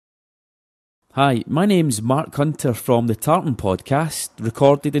Hi, my name's Mark Hunter from the Tartan Podcast,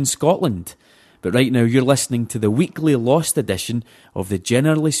 recorded in Scotland. But right now you're listening to the weekly Lost edition of the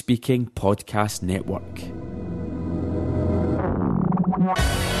Generally Speaking Podcast Network.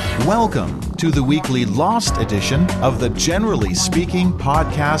 Welcome to the weekly Lost edition of the Generally Speaking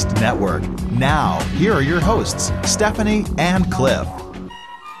Podcast Network. Now, here are your hosts, Stephanie and Cliff.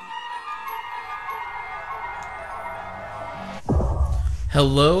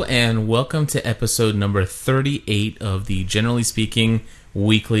 Hello and welcome to episode number 38 of the Generally Speaking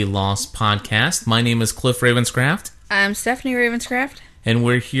Weekly Lost Podcast. My name is Cliff Ravenscraft. I'm Stephanie Ravenscraft. And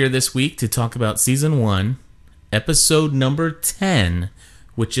we're here this week to talk about Season 1, episode number 10,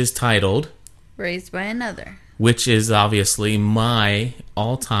 which is titled Raised by Another. Which is obviously my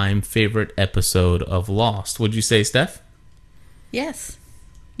all-time favorite episode of Lost. Would you say, Steph? Yes.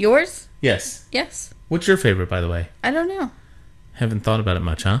 Yours? Yes. Yes. What's your favorite, by the way? I don't know. Haven't thought about it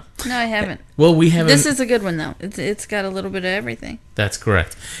much, huh? No, I haven't. Well, we haven't. This is a good one, though. It's got a little bit of everything. That's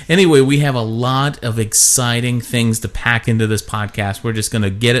correct. Anyway, we have a lot of exciting things to pack into this podcast. We're just going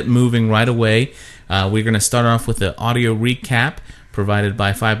to get it moving right away. We're going to start off with the audio recap provided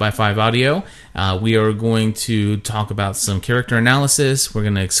by 5x5 Audio. We are going to talk about some character analysis. We're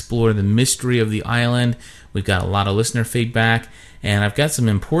going to explore the mystery of the island. We've got a lot of listener feedback. And I've got some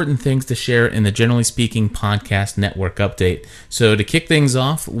important things to share in the Generally Speaking Podcast Network update. So to kick things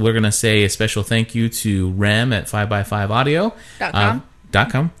off, we're going to say a special thank you to Rem at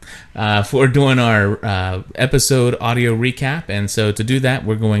 5x5audio.com for doing our episode audio recap. And so to do that,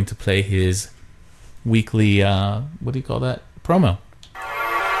 we're going to play his weekly, what do you call that? Promo.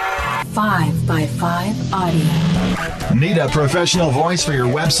 5x5 Audio. Need a professional voice for your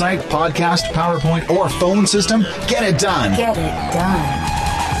website, podcast, PowerPoint, or phone system? Get it done. Get it done.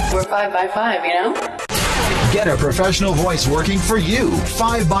 We're 5x5, you know? Get a professional voice working for you.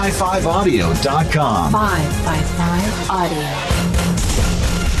 5x5audio.com. 5x5 Audio.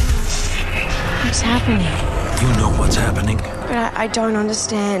 What's happening? You know what's happening. But I don't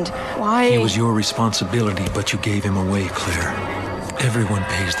understand. Why? It was your responsibility, but you gave him away, Claire. Everyone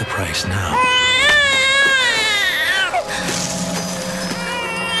pays the price now.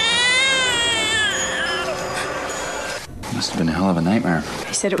 Must have been a hell of a nightmare.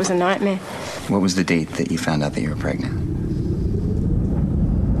 He said it was a nightmare. What was the date that you found out that you were pregnant?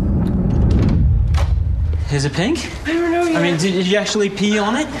 Is it pink? I don't know yet. I mean, did you actually pee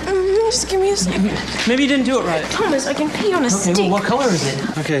on it? Just give me a second. Maybe you didn't do it right. Thomas, I can pee on a stick. Well, what color is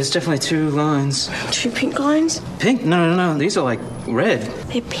it? Okay, it's definitely two lines. Two pink lines? Pink? No. These are like red.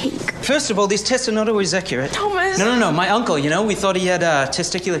 They're pink. First of all, these tests are not always accurate. Thomas! No. My uncle, we thought he had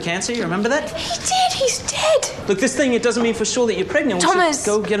testicular cancer. You remember that? He did. He's dead. Look, this thing, it doesn't mean for sure that you're pregnant. Thomas!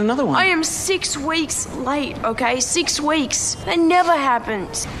 Go get another one. I am 6 weeks late, okay? 6 weeks. That never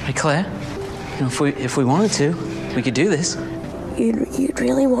happens. Hey, Claire, if we wanted to, we could do this. You'd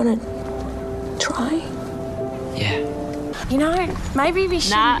really want to try? Yeah. Maybe we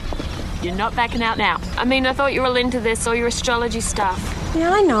should... Nah, you're not backing out now. I mean, I thought you were all into this, all your astrology stuff.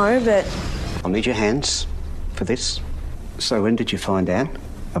 Yeah, I know, but... I'll need your hands for this. So when did you find out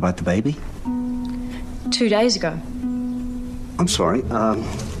about the baby? 2 days ago. I'm sorry, I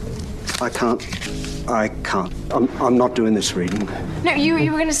can't. I'm not doing this reading. No, you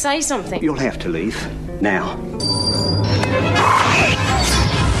were going to say something. You'll have to leave. Now.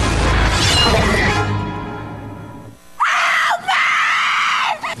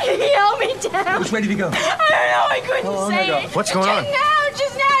 He held me down. Which way did he go? I don't know, I couldn't say it. What's going on?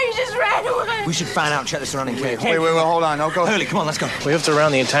 Just now, he just ran away. We should find out and check the surrounding cave. Wait, hold on. Don't go. Hurley, come on, let's go. We have to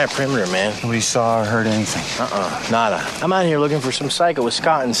round the entire perimeter, man. Nobody saw or heard anything. Nada. I'm out here looking for some psycho with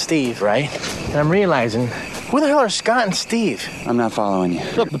Scott and Steve, right? And I'm realizing, who the hell are Scott and Steve? I'm not following you.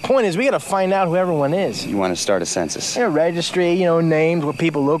 Look, the point is we gotta find out who everyone is. You want to start a census? A registry, names, what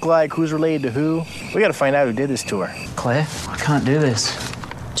people look like, who's related to who. We gotta find out who did this to her. Claire, I can't do this.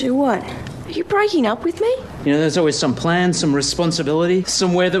 Do what? Are you breaking up with me? There's always some plan, some responsibility,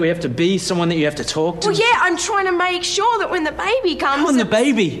 somewhere that we have to be, someone that you have to talk to. Well, yeah, I'm trying to make sure that when the baby comes... When the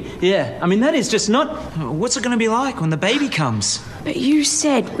baby? Yeah, I mean, that is just not... What's it going to be like when the baby comes? But you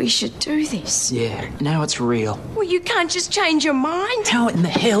said we should do this. Yeah, now it's real. Well, you can't just change your mind. How in the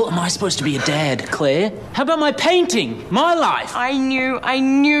hell am I supposed to be a dad, Claire? How about my painting? My life? I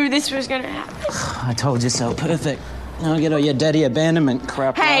knew this was going to happen. I told you so. Perfect. Now get all your daddy abandonment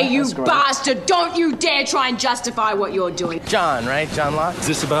crap. Hey, right? you bastard! Don't you dare try and justify what you're doing. John, right? John Locke? Is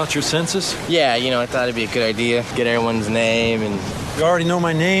this about your census? Yeah, I thought it'd be a good idea. Get everyone's name and... You already know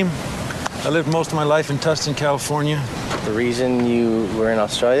my name. I lived most of my life in Tustin, California. The reason you were in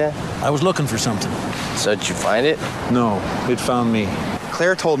Australia? I was looking for something. So did you find it? No, it found me.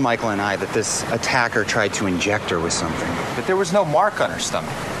 Claire told Michael and I that this attacker tried to inject her with something. But there was no mark on her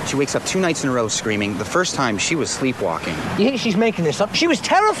stomach. She wakes up 2 nights in a row screaming. The first time, she was sleepwalking. You think she's making this up? She was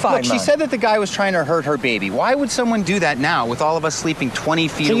terrified, Look, she said that the guy was trying to hurt her baby. Why would someone do that now with all of us sleeping 20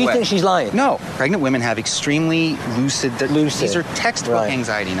 feet away? So you think she's lying? No. Pregnant women have extremely lucid. These are textbook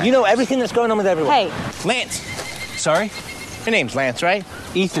anxiety nightmares. You know everything that's going on with everyone. Hey. Lance. Sorry? Your name's Lance, right?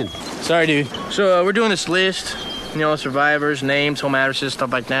 Ethan. Sorry, dude. So we're doing this list. You know, survivors, names, home addresses,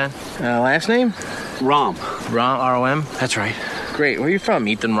 stuff like that. Last name? Rom. Rom, R-O-M? That's right. Great. Where are you from,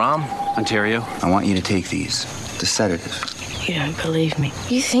 Ethan Rom? Ontario. I want you to take these. The sedative. You don't believe me.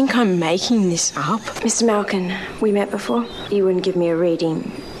 You think I'm making this up? Mr. Malkin, we met before. You wouldn't give me a reading.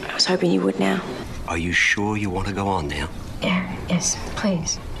 I was hoping you would now. Are you sure you want to go on now? Yeah, yes,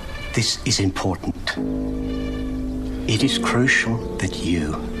 please. This is important. It is crucial that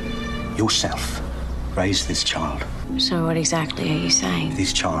you, yourself, raise this child. So what exactly are you saying?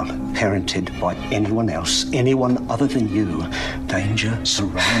 This child, parented by anyone else, anyone other than you, danger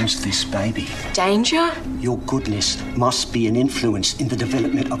surrounds this baby. Danger? Your goodness must be an influence in the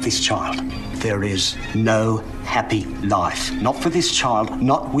development of this child. There is no happy life. Not for this child,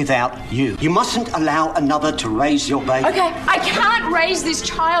 not without you. You mustn't allow another to raise your baby. Okay, I can't raise this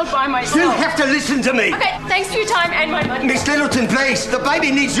child by myself. You have to listen to me. Okay, thanks for your time and my money. Miss Littleton, please. The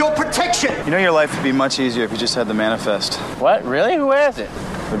baby needs your protection. You know your life would be much easier if you just had the manifest. What? Really? Who has it?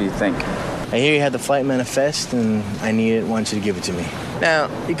 What do you think? I hear you had the flight manifest, and I want you to give it to me. Now,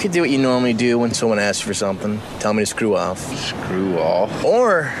 you could do what you normally do when someone asks for something. Tell me to screw off. Screw off?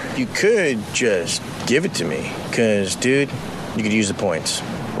 Or you could just give it to me. Because, dude, you could use the points.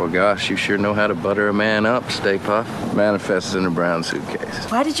 Well, gosh, you sure know how to butter a man up, Stay Puft. Manifest is in a brown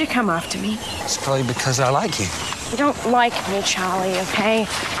suitcase. Why did you come after me? It's probably because I like you. You don't like me, Charlie, okay?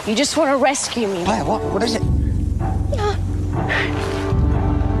 You just want to rescue me. Claire, what is it?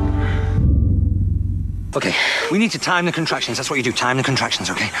 Okay, we need to time the contractions. That's what you do, time the contractions,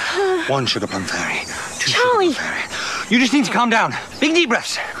 okay? 1 Sugar Plum Fairy, 2 Charlie! Sugar Plum Fairy. You just need to calm down. Big deep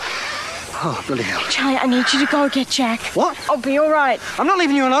breaths. Oh, bloody hell. Charlie, I need you to go get Jack. What? I'll be all right. I'm not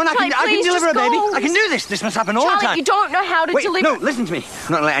leaving you alone. Charlie, I can deliver a baby. go. I can do this. This must happen all the Charlie, time. you don't know how to Wait, deliver. no, listen to me. I'm not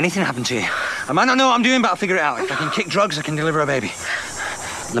going to let anything happen to you. I might not know what I'm doing, but I'll figure it out. If I can kick drugs, I can deliver a baby.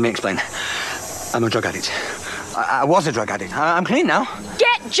 Let me explain. I'm a drug addict. I was a drug addict. I'm clean now.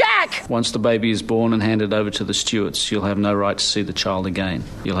 Get Jack! Once the baby is born and handed over to the stewards, you'll have no right to see the child again.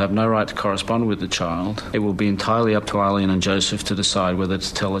 You'll have no right to correspond with the child. It will be entirely up to Eileen and Joseph to decide whether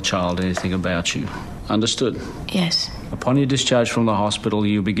to tell the child anything about you. Understood? Yes. Upon your discharge from the hospital,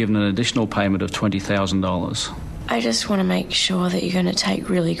 you'll be given an additional payment of $20,000. I just want to make sure that you're going to take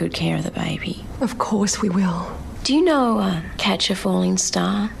really good care of the baby. Of course we will. Do you know Catch a Falling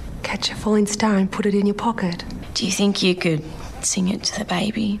Star? Catch a falling star and put it in your pocket. Do you think you could sing it to the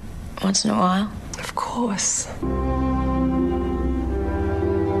baby once in a while? Of course.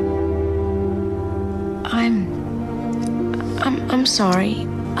 I'm sorry.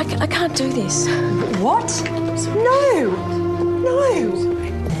 I can't do this. What? No! No!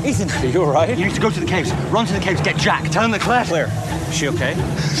 Ethan, are you all right? You need to go to the caves. Run to the caves, get Jack. Tell him that Claire. Is she okay?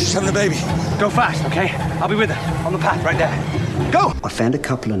 She's having a baby. Go fast, okay? I'll be with her on the path right there. Go! I found a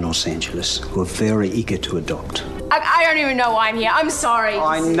couple in Los Angeles who are very eager to adopt. I don't even know why I'm here. I'm sorry.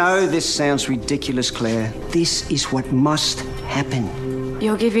 I know this sounds ridiculous, Claire. This is what must happen.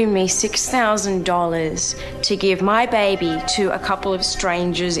 You're giving me $6,000 to give my baby to a couple of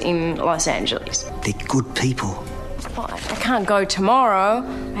strangers in Los Angeles. They're good people. Well, I can't go tomorrow.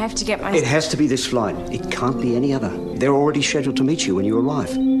 I have to get my... It has to be this flight. It can't be any other. They're already scheduled to meet you when you arrive.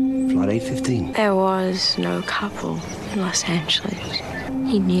 Flight 8:15. There was no couple in Los Angeles.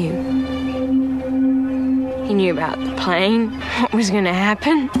 He knew. He knew about the plane, what was going to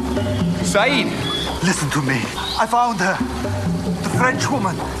happen. Saeed! Listen to me. I found her. The French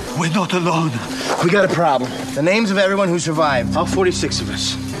woman. We're not alone. We got a problem. The names of everyone who survived. All 46 of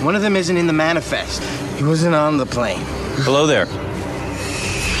us. One of them isn't in the manifest. He wasn't on the plane. Hello there.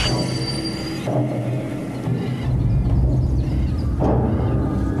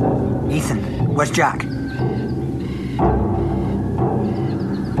 Ethan, where's Jack?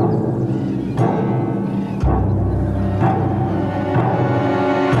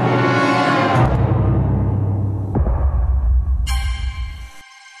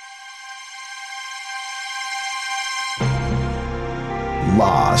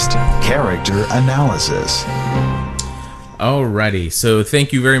 Lost Character Analysis. Alrighty, so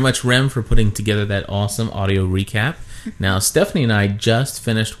thank you very much, Rem, for putting together that awesome audio recap. Now, Stephanie and I just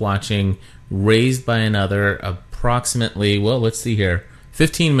finished watching Raised by Another approximately, well, let's see here,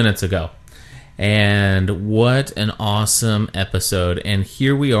 15 minutes ago. And what an awesome episode. And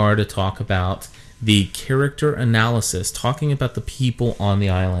here we are to talk about the character analysis, talking about the people on the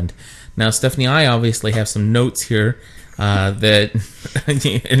island. Now, Stephanie, I obviously have some notes here that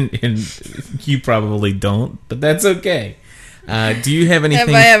and you probably don't, but that's okay. Do you have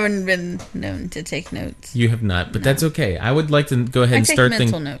anything? I haven't been known to take notes. You have not, but that's okay. I would like to go ahead and start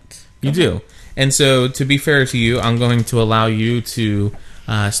mental notes. You do. And so, to be fair to you, I'm going to allow you to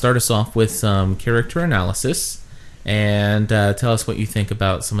start us off with some character analysis and tell us what you think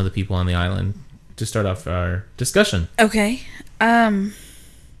about some of the people on the island to start off our discussion. Okay. I'm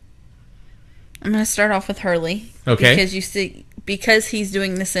going to start off with Hurley. Okay. Because he's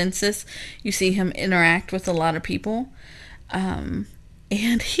doing the census, you see him interact with a lot of people. And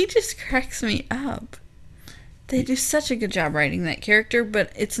he just cracks me up. They do such a good job writing that character,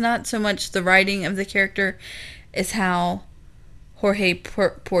 but it's not so much the writing of the character as how Jorge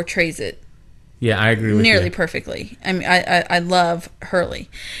portrays it. Yeah, I agree with you. Nearly perfectly. I mean, I love Hurley.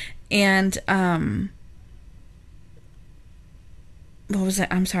 And, what was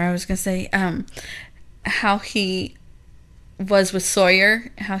that? I'm sorry, I was going to say, how he was with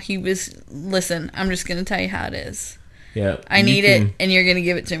Sawyer, how he was, listen, I'm just going to tell you how it is. Yeah. I need it, and you're going to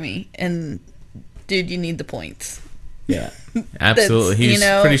give it to me. And, dude, you need the points. Yeah, absolutely. He's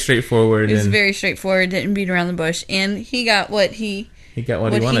pretty straightforward. He was very straightforward, didn't beat around the bush, and he got what he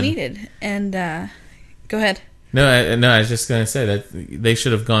needed. And, go ahead. No, I was just going to say that they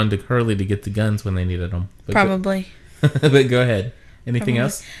should have gone to Hurley to get the guns when they needed them. But probably. But go ahead. Anything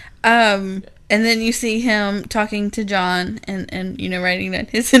else? And then you see him talking to John and writing down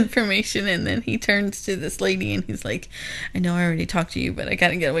his information, and then he turns to this lady and he's like, I know I already talked to you, but I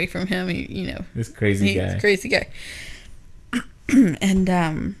gotta get away from him. This crazy guy. Crazy guy.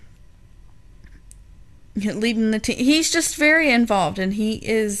 And leading the team. He's just very involved, and he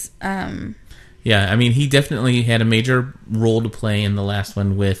is... Yeah, I mean, he definitely had a major role to play in the last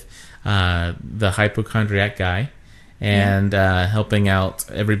one with the hypochondriac guy. And helping out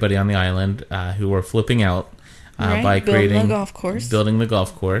everybody on the island who were flipping out by building the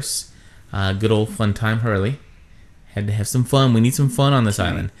golf course. Good old fun time Hurley. Had to have some fun. We need some fun on this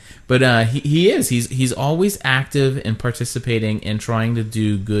island. But he's always active and participating and trying to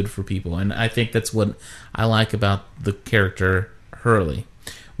do good for people. And I think that's what I like about the character Hurley.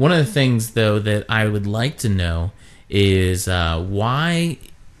 One of the things, though, that I would like to know is why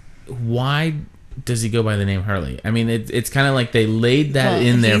does he go by the name Hurley? I mean, it's kind of like they laid that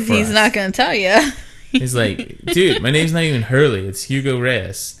in there for us. He's not going to tell you. He's like, dude, my name's not even Hurley. It's Hugo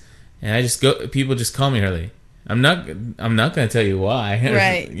Reyes, and people just call me Hurley. I'm not going to tell you why.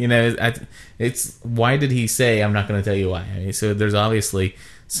 Right. It's why did he say I'm not going to tell you why? I mean, so there's obviously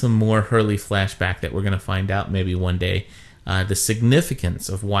some more Hurley flashback that we're going to find out maybe one day. The significance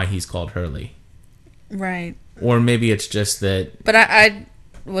of why he's called Hurley. Right. Or maybe it's just that... But I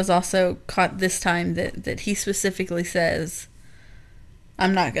was also caught this time that he specifically says,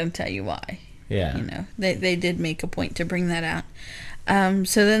 I'm not going to tell you why. Yeah. They did make a point to bring that out.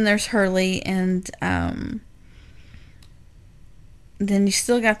 So then there's Hurley, and then you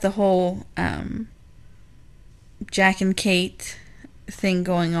still got the whole Jack and Kate thing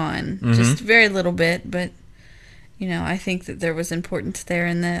going on. Mm-hmm. Just very little bit, but... I think that there was importance there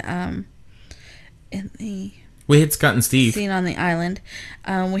in the we had Scott and Steve scene on the island.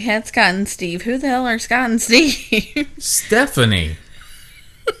 We had Scott and Steve. Who the hell are Scott and Steve? Stephanie.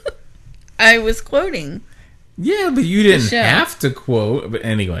 I was quoting. Yeah, but you didn't have to quote. But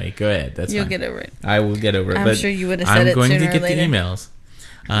anyway, go ahead. You'll fine. Get over it. I will get over it. I'm sure you would have said it sooner or later. I'm going to get the emails.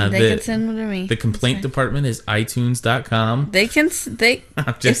 They can send them to me. The complaint department is iTunes.com.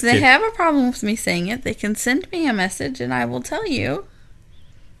 If they have a problem with me saying it, they can send me a message and I will tell you.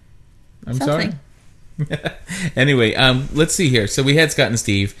 I'm something. Sorry. Anyway, let's see here. So we had Scott and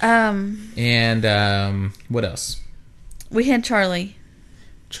Steve. And what else? We had Charlie.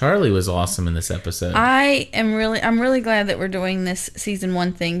 Charlie was awesome in this episode. I'm really glad that we're doing this season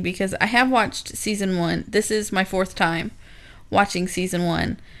 1 thing, because I have watched season 1. This is my 4th time watching season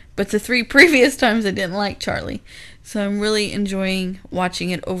 1, but the 3 previous times I didn't like Charlie, so I'm really enjoying watching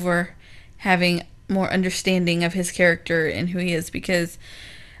it over, having more understanding of his character and who he is, because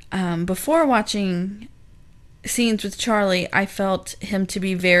before watching scenes with Charlie, I felt him to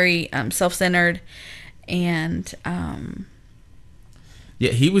be very self-centered, and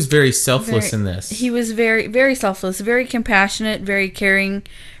yeah, he was very selfless in this. He was very, very selfless, very compassionate, very caring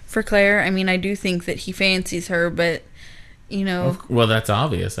for Claire. I mean, I do think that he fancies her, but well, that's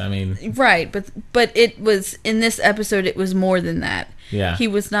obvious. I mean, right, but it was in this episode. It was more than that. Yeah, he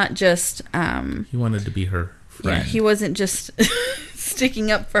was not just. He wanted to be her friend. Yeah, he wasn't just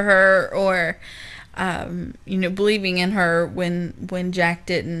sticking up for her or, believing in her when Jack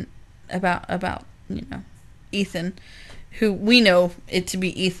didn't about Ethan, who we know it to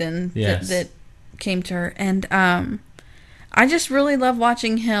be Ethan that came to her. And I just really love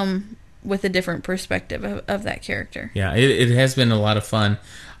watching him with a different perspective of that character. Yeah, it has been a lot of fun.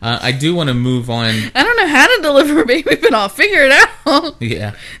 I do want to move on. I don't know how to deliver a baby, but I'll figure it out.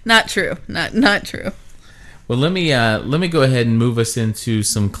 Yeah. Not true. Not true. Well, let me go ahead and move us into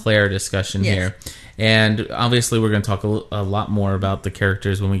some Claire discussion here. And obviously we're going to talk a lot more about the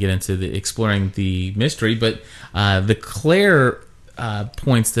characters when we get into the exploring the mystery. But the Claire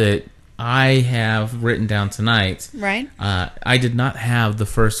points that I have written down tonight. Right. I did not have the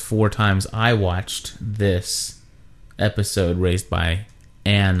first 4 times I watched this episode raised by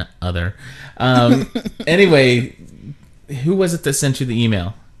an other. Anyway, who was it that sent you the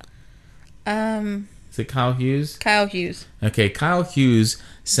email? Is it Kyle Hughes? Kyle Hughes. Okay, Kyle Hughes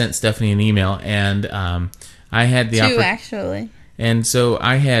sent Stephanie an email, and I had the 2 actually. And so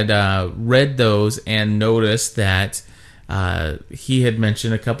I had read those and noticed that he had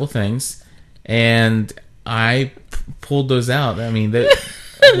mentioned a couple things, and I pulled those out. I mean,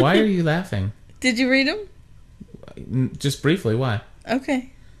 why are you laughing? Did you read them? Just briefly. Why? Okay.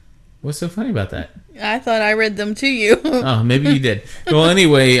 What's so funny about that? I thought I read them to you. Oh, maybe you did. Well,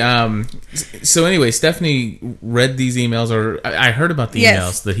 anyway, Stephanie read these emails, or I heard about the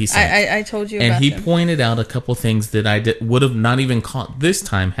emails that he sent. I told you about them. And he them. pointed out a couple things that I would have not even caught this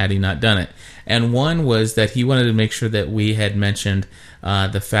time had he not done it. And one was that he wanted to make sure that we had mentioned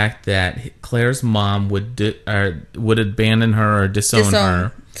the fact that Claire's mom would abandon her or disown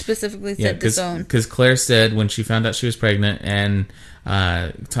her. Specifically said disown. Because Claire said when she found out she was pregnant and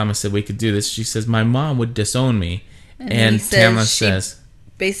Thomas said we could do this, she says, my mom would disown me. And Thomas says...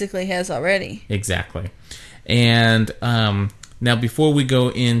 basically has already. Exactly. And now before we go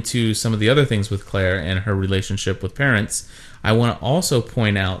into some of the other things with Claire and her relationship with parents, I want to also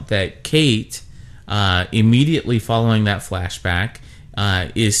point out that Kate, immediately following that flashback,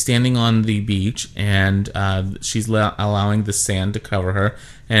 is standing on the beach, and she's allowing the sand to cover her.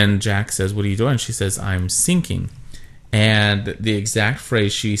 And Jack says, what are you doing? She says, I'm sinking. And the exact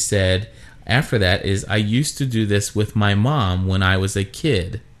phrase she said after that is, I used to do this with my mom when I was a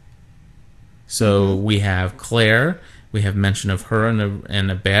kid. So we have Claire, we have mention of her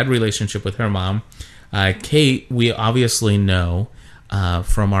and a bad relationship with her mom. Kate, we obviously know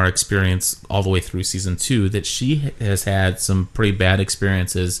from our experience all the way through season 2 that she has had some pretty bad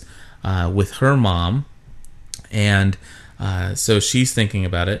experiences with her mom, and so she's thinking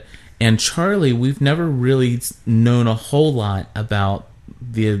about it. And Charlie, we've never really known a whole lot about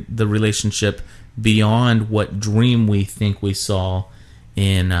the relationship beyond what dream we think we saw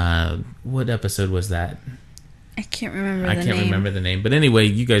in what episode was that? I can't remember remember the name. But anyway,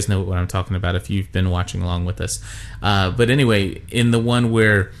 you guys know what I'm talking about if you've been watching along with us. But anyway, in the one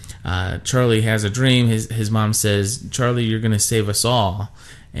where Charlie has a dream, his mom says, Charlie, you're going to save us all.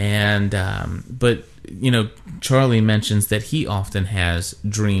 And but Charlie mentions that he often has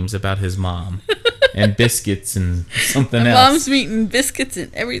dreams about his mom and biscuits and something else. Mom's eating biscuits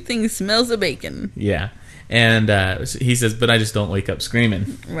and everything smells of bacon. Yeah. And he says, but I just don't wake up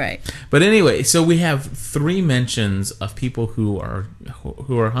screaming. Right. But anyway, so we have 3 mentions of people who are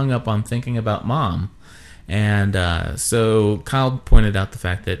hung up on thinking about mom. And so Kyle pointed out the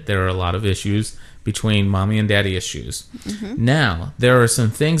fact that there are a lot of issues between mommy and daddy issues. Mm-hmm. Now, there are some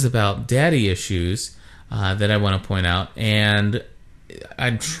things about daddy issues that I want to point out. And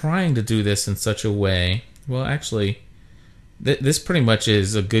I'm trying to do this in such a way. Well, actually, this pretty much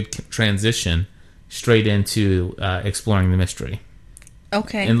is a good transition straight into exploring the mystery.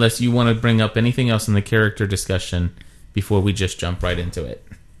 Okay. Unless you want to bring up anything else in the character discussion before we just jump right into it.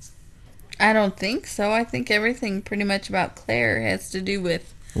 I don't think so. I think everything pretty much about Claire has to do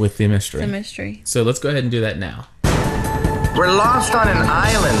with the mystery. The mystery. So let's go ahead and do that now. We're lost on an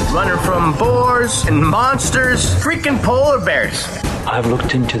island, running from boars and monsters, freaking polar bears. I've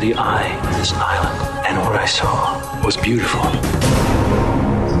looked into the eye of this island, and what I saw was beautiful.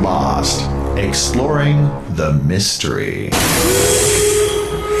 Lost. Exploring the mystery.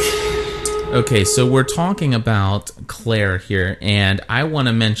 Okay, so we're talking about Claire here, and I want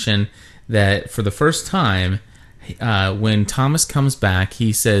to mention that for the first time, when Thomas comes back,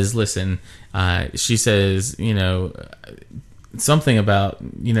 he says, listen, she says, something about,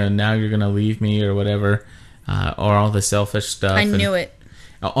 now you're going to leave me or whatever, or all the selfish stuff. I knew it.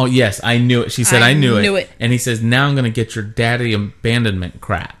 Oh, yes, I knew it. She said, I knew it. And he says, now I'm going to get your daddy abandonment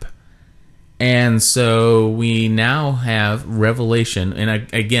crap. And so we now have revelation. And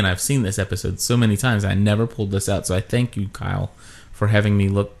I've seen this episode so many times. I never pulled this out. So I thank you, Kyle, for having me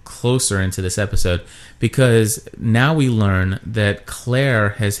look closer into this episode, because now we learn that Claire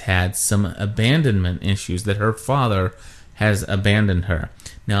has had some abandonment issues, that her father has abandoned her.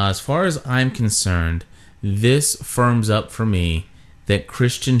 Now, as far as I'm concerned, this firms up for me that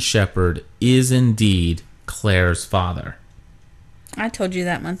Christian Shepherd is indeed Claire's father. I told you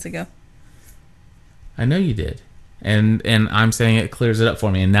that months ago. I know you did. And I'm saying it clears it up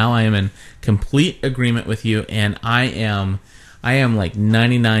for me. And now I am in complete agreement with you, and I am like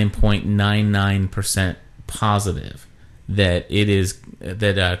 99.99% positive that it is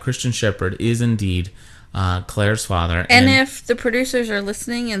that Christian Shepherd is indeed Claire's father. And if the producers are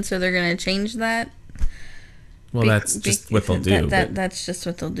listening, and so they're going to change that, well, that's just what they'll do. That's just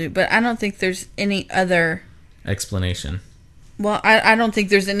what they'll do. But I don't think there's any other explanation. Well, I don't think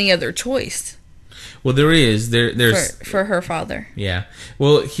there's any other choice. Well, there is. There's for her father. Yeah.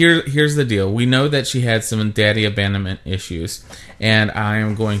 Well, here's the deal. We know that she had some daddy abandonment issues, and I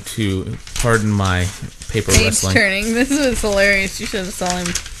am going to pardon my paper Page wrestling. Turning. This was hilarious. You should have saw him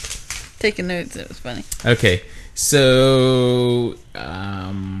taking notes. It was funny. Okay, so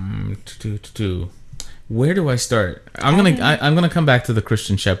where do I start? I'm gonna come back to the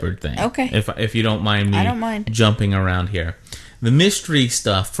Christian Shepherd thing. Okay. If you don't mind me, I don't mind jumping around here. The mystery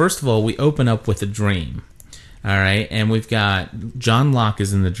stuff. First of all, we open up with a dream. All right, and we've got John Locke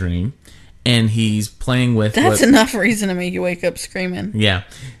is in the dream, and he's playing with. That's enough reason to make you wake up screaming. Yeah,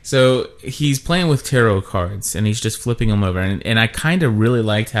 so he's playing with tarot cards, and he's just flipping them over, and I kind of really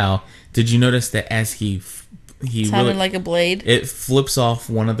liked how. Did you notice that as he sounded really, like a blade? It flips off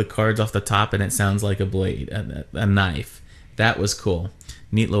one of the cards off the top, and it sounds like a blade, a knife. That was cool,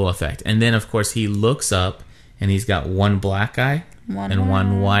 neat little effect. And then of course he looks up. And he's got one black eye and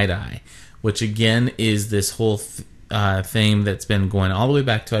one white eye, which again is this whole theme that's been going all the way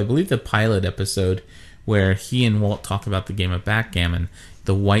back to, I believe, the pilot episode where he and Walt talk about the game of backgammon.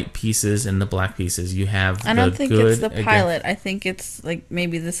 The white pieces and the black pieces. You have. I don't think it's the pilot. I think it's like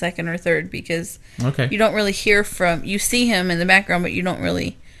maybe the second or third, because you don't really hear from. You see him in the background, but you don't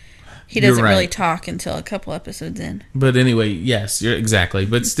really. He doesn't really talk until a couple episodes in. But anyway, yes, you're exactly.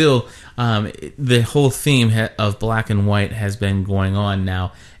 But still, the whole theme of black and white has been going on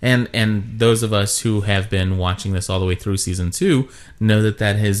now. And those of us who have been watching this all the way through season 2 know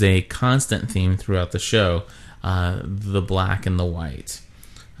that is a constant theme throughout the show, the black and the white.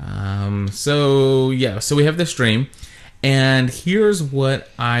 So we have this dream. And here's what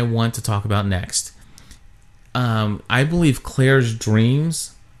I want to talk about next. I believe Claire's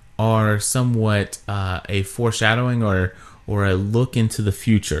dreams are somewhat a foreshadowing or a look into the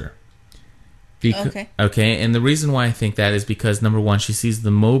future. Okay, and the reason why I think that is because, number one, she sees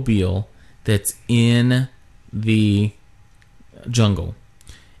the mobile that's in the jungle,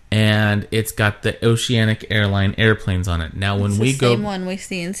 and it's got the Oceanic Airline airplanes on it. Now, when we go, same one we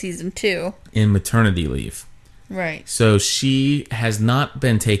see in season 2 in maternity leave. Right. So she has not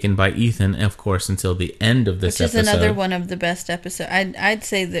been taken by Ethan, of course, until the end of this episode. Which is another one of the best episodes. I'd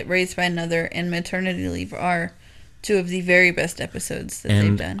say that Raised by Another and Maternity Leave are two of the very best episodes that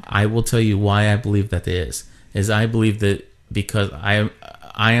they've done. I will tell you why I believe that is I believe that because I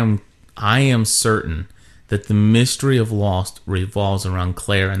am certain that the mystery of Lost revolves around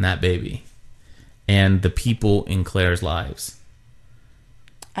Claire and that baby and the people in Claire's lives.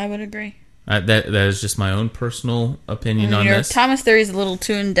 I would agree. That is just my own personal opinion on this. Thomas theory is a little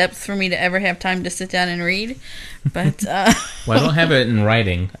too in depth for me to ever have time to sit down and read, but well, I don't have it in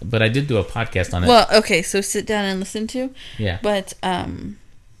writing, but I did do a podcast on it. Well, okay, so sit down and listen to. Yeah, but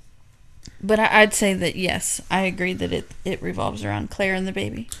I'd say that yes, I agree that it revolves around Claire and the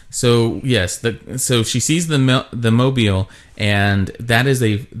baby. So yes, so she sees the mobile, and that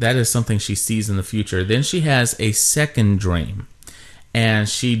is something she sees in the future. Then she has a second dream. And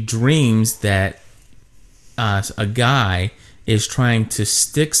she dreams that a guy is trying to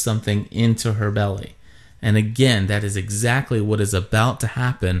stick something into her belly. And again, that is exactly what is about to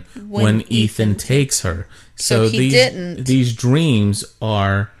happen when Ethan takes her. So these dreams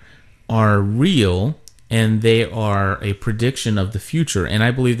are real, and they are a prediction of the future. And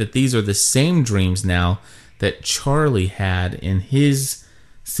I believe that these are the same dreams now that Charlie had in his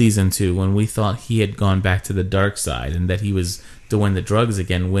season 2, when we thought he had gone back to the dark side and that he was doing the drugs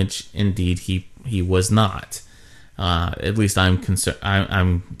again, which indeed he was not. At least I'm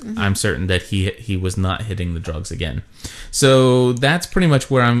certain that he was not hitting the drugs again. So that's pretty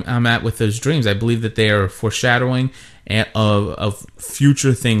much where I'm at with those dreams. I believe that they are foreshadowing of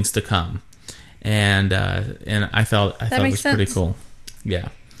future things to come, and I thought it was pretty cool. Yeah.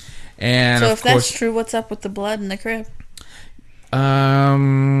 And so if that's true, what's up with the blood in the crib?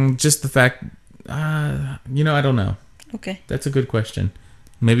 Just the fact, I don't know. Okay. That's a good question.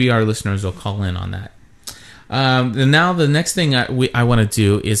 Maybe our listeners will call in on that. And now the next thing I want to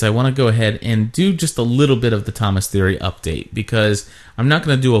do is I want to go ahead and do just a little bit of the Thomas Theory update, because I'm not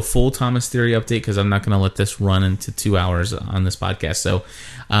going to do a full Thomas Theory update because I'm not going to let this run into 2 hours on this podcast. So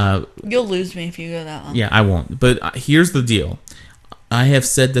you'll lose me if you go that long. Yeah, I won't. But here's the deal. I have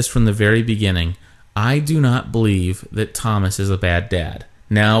said this from the very beginning. I do not believe that Thomas is a bad dad.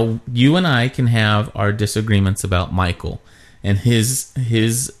 Now, you and I can have our disagreements about Michael and his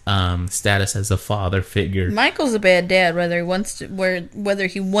status as a father figure. Michael's a bad dad, whether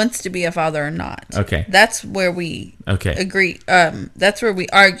he wants to be a father or not. Okay, that's where we agree. That's where we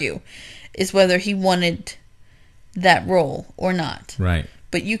argue, is whether he wanted that role or not. Right.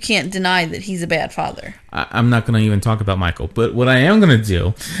 But you can't deny that he's a bad father. I'm not going to even talk about Michael, but what I am going to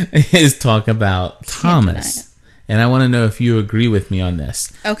do is talk about Thomas. And I want to know if you agree with me on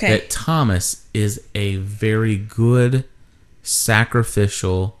this. Okay. That Thomas is a very good,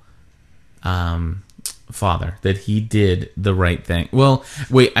 sacrificial father. That he did the right thing. Well,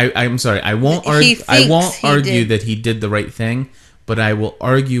 wait. I'm sorry. I won't argue that he did the right thing, but I will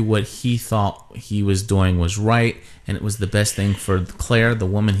argue what he thought he was doing was right, and it was the best thing for Claire, the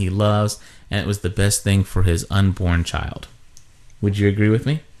woman he loves, and it was the best thing for his unborn child. Would you agree with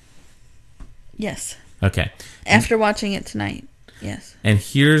me? Yes. Okay. After watching it tonight, yes. And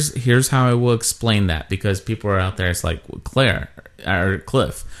here's how I will explain that, because people are out there. It's like, well, Claire or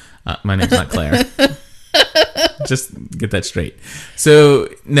Cliff. My name's not Claire. Just get that straight. So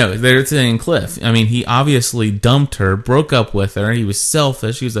no, they're saying Cliff. I mean, he obviously dumped her, broke up with her. He was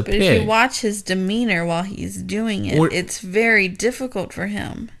selfish. He was a pig. If you watch his demeanor while he's doing it, it's very difficult for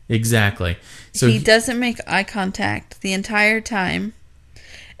him. Exactly. So he doesn't make eye contact the entire time.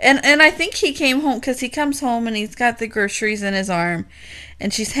 And I think he came home, because he comes home and he's got the groceries in his arm,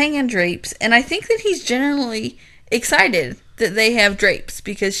 and she's hanging drapes. And I think that he's generally excited that they have drapes,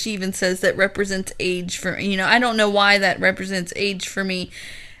 because she even says that represents age for, I don't know why that represents age for me.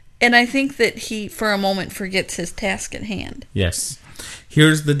 And I think that he, for a moment, forgets his task at hand. Yes.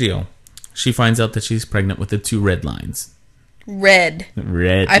 Here's the deal. She finds out that she's pregnant with the 2 red lines. Red.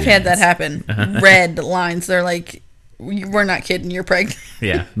 I've had that happen. Red lines. They're like, we're not kidding, you're pregnant.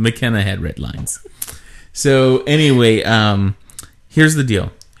 Yeah, McKenna had red lines. So anyway, here's the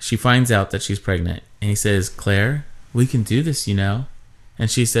deal. She finds out that she's pregnant, and he says, Claire, we can do this, And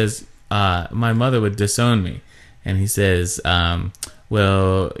she says, my mother would disown me. And he says,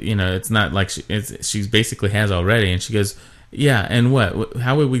 well, it's not like she basically has already. And she goes, yeah, and what?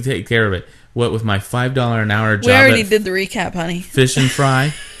 How would we take care of it? What, with my $5 an hour job? We already did the recap, honey. Fish and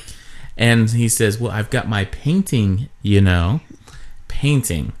fry? And he says, well, I've got my painting,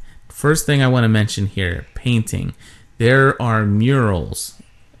 Painting. First thing I want to mention here, painting. There are murals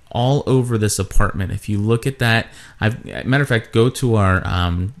all over this apartment. If you look at that, matter of fact, go to our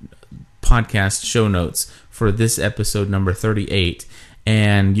podcast show notes for this episode number 38,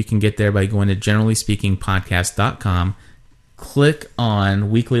 and you can get there by going to generallyspeakingpodcast.com, click on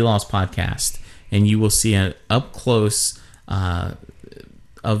Weekly Lost Podcast, and you will see an up close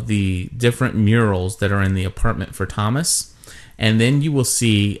of the different murals that are in the apartment for Thomas. And then you will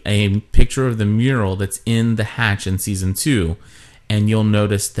see a picture of the mural that's in The Hatch in season 2. And you'll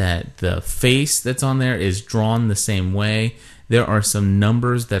notice that the face that's on there is drawn the same way. There are some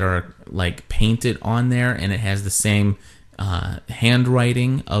numbers that are like painted on there, and it has the same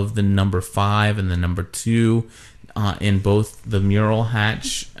handwriting of the number 5 and the number 2 in both the mural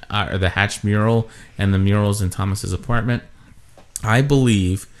Hatch, or the Hatch mural, and the murals in Thomas's apartment. I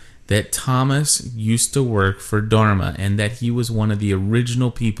believe that Thomas used to work for Dharma, and that he was one of the original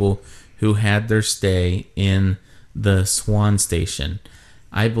people who had their stay in the Swan Station.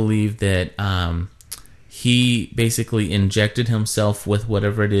 I believe that he basically injected himself with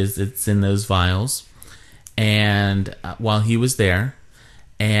whatever it is that's in those vials, and while he was there,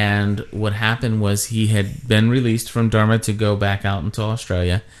 and what happened was he had been released from Dharma to go back out into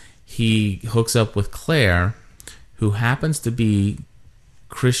Australia. He hooks up with Claire, who happens to be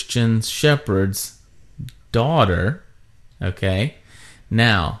Christian Shepherd's daughter. Okay,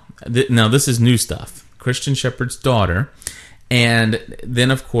 now this is new stuff. Christian Shepherd's daughter, and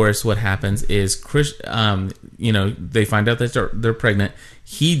then of course what happens is they find out that they're pregnant.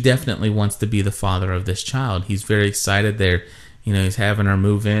 He definitely wants to be the father of this child. He's very excited. He's having her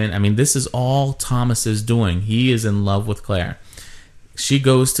move in. I mean, this is all Thomas is doing. He is in love with Claire. She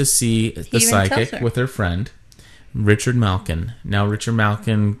goes to see the psychic with her friend, Richard Malkin. Now, Richard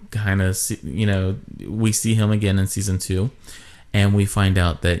Malkin kind of, we see him again in season 2, and we find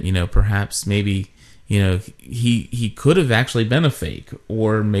out that, perhaps maybe, he could have actually been a fake,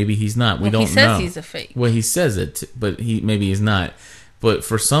 or maybe he's not. We don't know. He says he's a fake. Well, he says it, but maybe he's not. But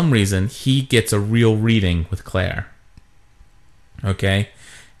for some reason, he gets a real reading with Claire. Okay?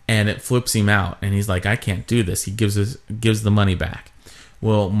 And it flips him out, and he's like, I can't do this. He gives the money back.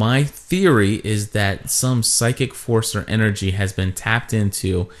 Well, my theory is that some psychic force or energy has been tapped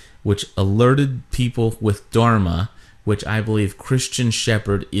into, which alerted people with Dharma, which I believe Christian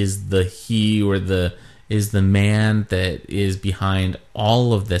Shepherd is the man that is behind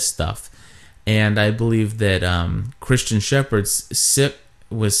all of this stuff. And I believe that Christian Shepherd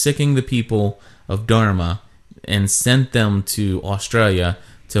was sicking the people of Dharma and sent them to Australia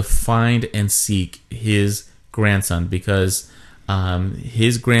to find and seek his grandson, because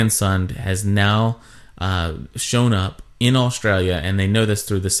his grandson has now shown up in Australia, and they know this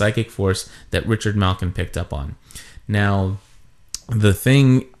through the psychic force that Richard Malkin picked up on. Now, the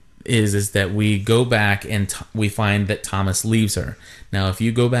thing is that we go back and we find that Thomas leaves her. Now, if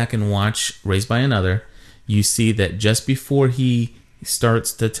you go back and watch Raised by Another, you see that just before he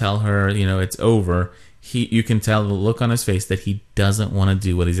starts to tell her, it's over, you can tell the look on his face that he doesn't want to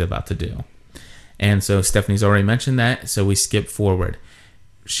do what he's about to do. And so Stephanie's already mentioned that, so we skip forward.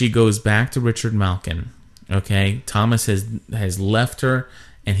 She goes back to Richard Malkin. Okay, Thomas has left her,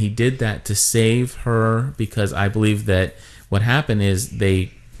 and he did that to save her, because I believe that what happened is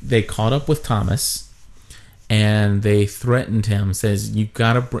they caught up with Thomas, and they threatened him, says, you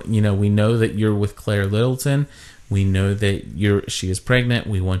gotta, we know that you're with Claire Littleton, we know that she is pregnant,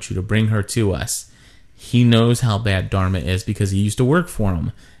 we want you to bring her to us. He knows how bad Dharma is because he used to work for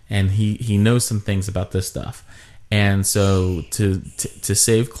him, and he knows some things about this stuff. And so to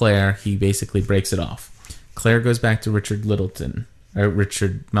save Claire, he basically breaks it off. Claire goes back to Richard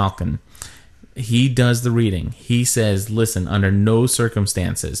Malkin. He does the reading. He says, listen, under no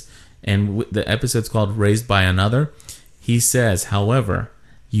circumstances, and the episode's called Raised by Another, he says, however,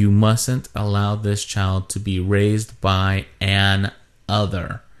 you mustn't allow this child to be raised by an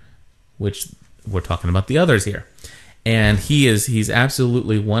other, which we're talking about the others here. And he's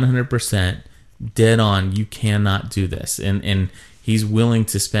absolutely 100% dead on. You cannot do this. And he's willing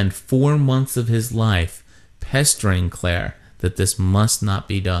to spend 4 months of his life pestering Claire that this must not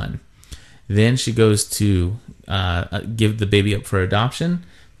be done. Then she goes to give the baby up for adoption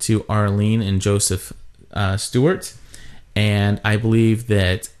to Arlene and Joseph Stewart. And I believe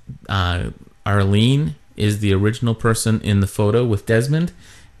that Arlene is the original person in the photo with Desmond.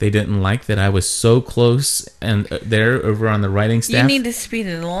 They didn't like that I was so close and there over on the writing staff. You need to speed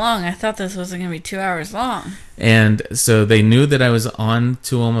it along. I thought this wasn't going to be 2 hours long. And so they knew that I was on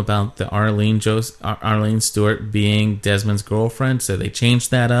to them about the Arlene Stewart being Desmond's girlfriend. So they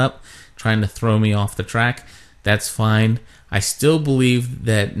changed that up, trying to throw me off the track. That's fine. I still believe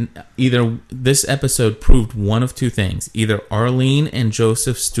that either this episode proved one of two things. Either Arlene and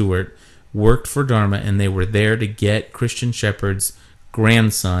Joseph Stewart worked for Dharma and they were there to get Christian Shepherd's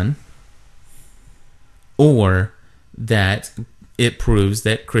grandson, or that it proves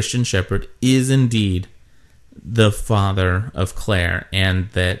that Christian Shepherd is indeed the father of Claire and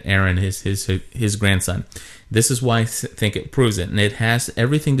that Aaron is his grandson. This is why I think it proves it, and it has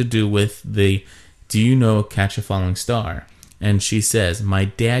everything to do with the "Do you know Catch a Falling Star?" And she says, "My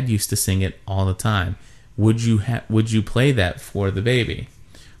dad used to sing it all the time. Would you play that for the baby,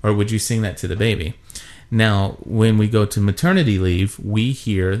 or would you sing that to the baby?" Now, when we go to maternity leave, we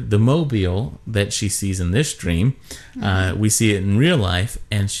hear the mobile that she sees in this dream. We see it in real life,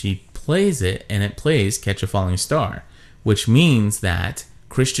 and she plays it, and it plays Catch a Falling Star, which means that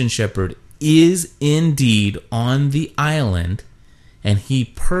Christian Shepherd is indeed on the island, and he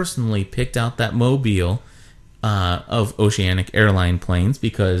personally picked out that mobile of Oceanic Airline planes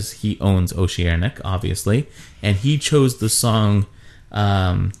because he owns Oceanic, obviously, and he chose the song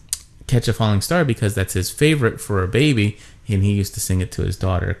Catch a Falling Star because that's his favorite for a baby, and he used to sing it to his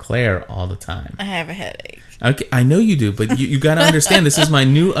daughter Claire all the time. I have a headache. Okay, I know you do, but you got to understand this is my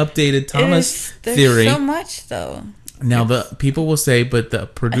new updated Thomas theory. There's so much though. Now the people will say, but the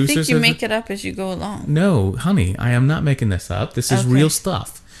producers. I think you make it up as you go along. No, honey, I am not making this up. This is real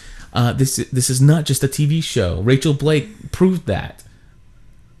stuff. This is not just a TV show. Rachel Blake proved that.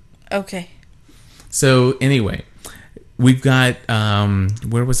 Okay. So anyway. We've got,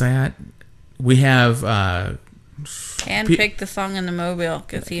 where was I at? We have... Handpicked the song in the mobile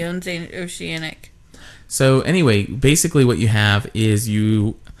because he owns Oceanic. So anyway, basically what you have is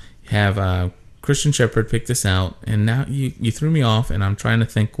you have Christian Shepherd pick this out, and now you threw me off, and I'm trying to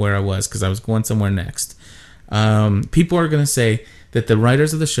think where I was because I was going somewhere next. People are going to say that the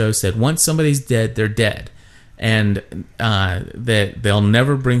writers of the show said once somebody's dead, they're dead. and that they'll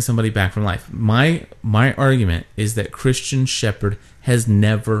never bring somebody back from life. My argument is that Christian Shephard has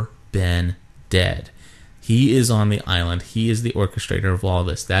never been dead. He is on the island. He is the orchestrator of all of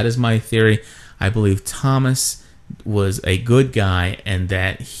this. That is my theory. I believe Thomas was a good guy and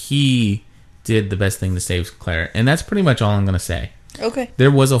that he did the best thing to save Claire. And that's pretty much all I'm going to say. Okay.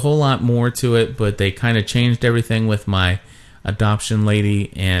 There was a whole lot more to it, but they kind of changed everything with my adoption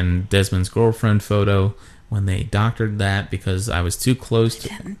lady and Desmond's girlfriend photo when they doctored that because I was too close to...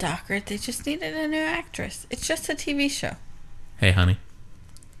 They didn't doctor it. They just needed a new actress. It's just a TV show. Hey, honey.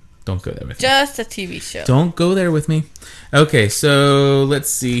 Don't go there with me. Just a TV show. Don't go there with me. Okay, so let's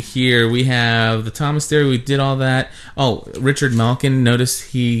see here. We have the Thomas theory. We did all that. Oh, Richard Malkin.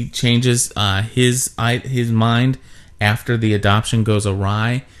 Notice he changes his mind after the adoption goes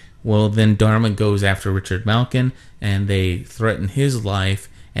awry. Well, then Dharma goes after Richard Malkin, and they threaten his life.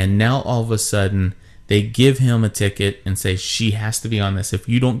 And now all of a sudden, they give him a ticket and say, she has to be on this. If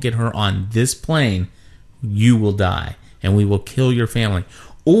you don't get her on this plane, you will die, and we will kill your family.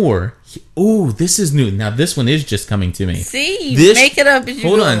 Or, this is new. Now, this one is just coming to me. See, you make it up as you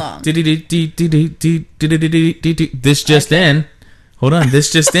go along. This just in. Hold on,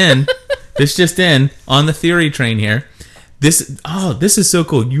 this just in. This just in on the theory train here. This is so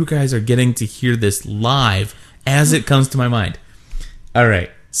cool. You guys are getting to hear this live as it comes to my mind. All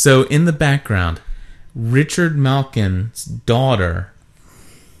right, so in the background, Richard Malkin's daughter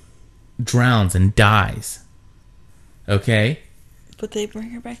drowns and dies. Okay? But they bring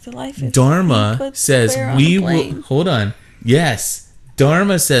her back to life. Dharma says we will... Hold on. Yes.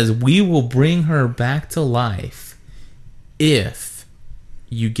 Dharma says we will bring her back to life if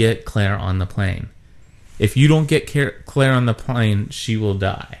you get Claire on the plane. If you don't get Claire on the plane, she will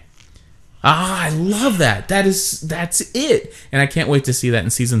die. I love that. That's it. And I can't wait to see that in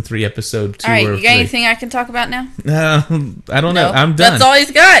season 3, episode 2 all right, or you got 3. Anything I can talk about now? I don't know. I'm done. That's all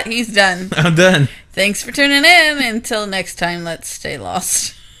he's got. He's done. I'm done. Thanks for tuning in. Until next time, let's stay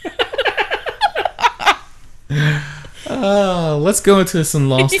lost. Let's go into some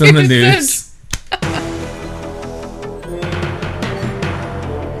Lost in the News.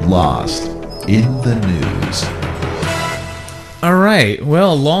 Lost in the News. All right.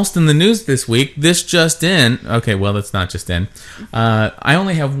 Well, Lost in the News this week. This just in. Okay, well, that's not just in. I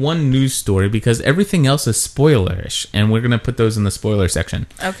only have one news story because everything else is spoilerish, and we're going to put those in the spoiler section.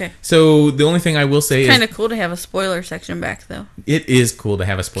 Okay. So the only thing I will say it's is... kind of cool to have a spoiler section back, though. It is cool to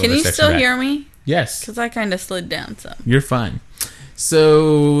have a spoiler section back. Can you still hear me? Yes. Because I kind of slid down some. You're fine.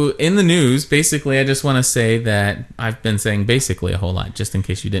 So, in the news, basically, I just want to say that I've been saying basically a whole lot, just in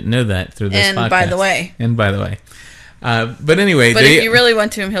case you didn't know that through this podcast. And by the way. But anyway... But if you really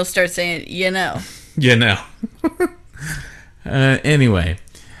want to him, he'll start saying, you know. You know. Anyway,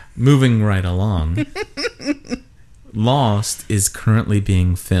 moving right along. Lost is currently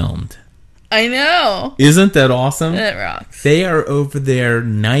being filmed. I know. Isn't that awesome? That rocks. They are over there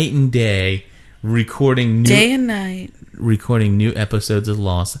night and day recording day and night. Recording new episodes of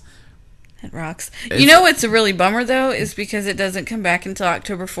Lost. That rocks. You know what's a really bummer, though, is because it doesn't come back until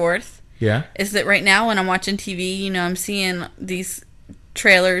October 4th. Yeah. Is that right now when I'm watching TV, I'm seeing these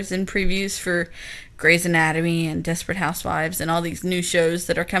trailers and previews for Grey's Anatomy and Desperate Housewives and all these new shows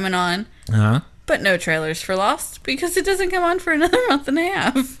that are coming on. Uh-huh. But no trailers for Lost because it doesn't come on for another month and a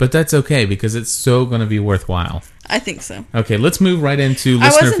half. But that's okay because it's so going to be worthwhile. I think so. Okay, let's move right into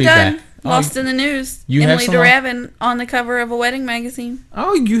listener feedback. Done. Lost in the News. You Emily DeRavin on the cover of a wedding magazine.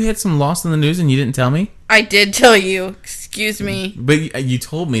 Oh, you had some Lost in the News and you didn't tell me? I did tell you. Excuse me. But you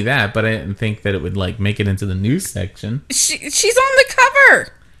told me that, but I didn't think that it would make it into the news section. She's on the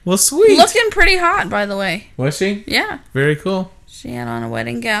cover. Well, sweet. Looking pretty hot, by the way. Was she? Yeah. Very cool. She had on a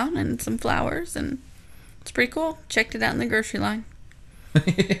wedding gown and some flowers, and it's pretty cool. Checked it out in the grocery line.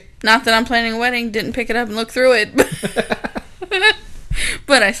 Not that I'm planning a wedding. Didn't pick it up and look through it.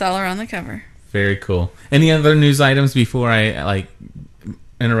 But I saw her on the cover. Very cool. Any other news items before I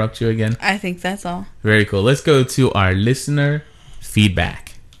interrupt you again? I think that's all. Very cool. Let's go to our listener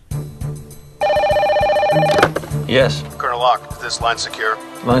feedback. Yes. Colonel Locke, is this line secure?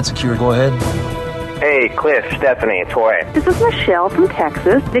 Line secure, go ahead. Hey, Cliff, Stephanie, Toy. This is Michelle from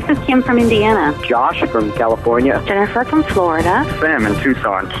Texas. This is Kim from Indiana. Josh from California. Jennifer from Florida. Sam in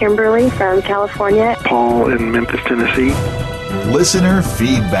Tucson. Kimberly from California. Paul in Memphis, Tennessee. Listener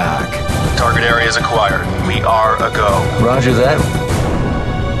feedback. Target area is acquired. We are a go. Roger that.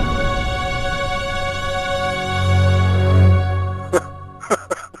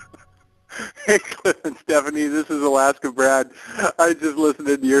 Hey, Cliff and Stephanie, this is Alaska Brad. I just listened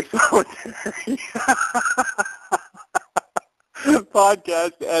to your solitary.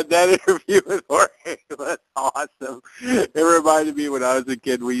 podcast, and that interview with Jorge was awesome. It reminded me when I was a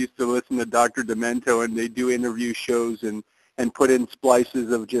kid, we used to listen to Dr. Demento, and they do interview shows and put in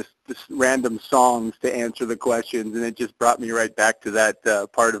splices of just random songs to answer the questions, and it just brought me right back to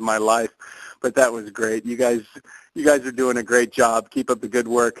that part of my life. But that was great. You guys are doing a great job. Keep up the good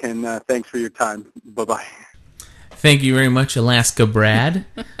work, and thanks for your time. Bye-bye. Thank you very much, Alaska Brad,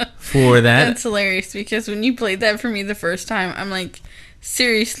 for that. That's hilarious, because when you played that for me the first time, I'm like,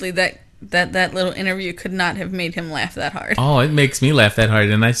 seriously, that little interview could not have made him laugh that hard. Oh, it makes me laugh that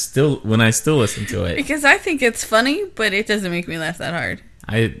hard, and when I still listen to it. Because I think it's funny, but it doesn't make me laugh that hard.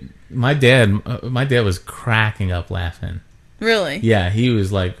 My dad was cracking up laughing. Really? Yeah, he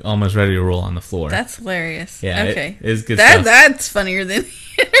was like almost ready to roll on the floor. That's hilarious. Yeah, okay. It's good stuff. That's funnier than the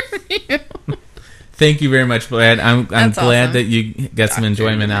interview. Thank you very much, Brad. I'm glad awesome. that you got some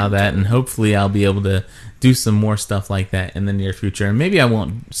enjoyment out of that, and hopefully I'll be able to do some more stuff like that in the near future. And maybe I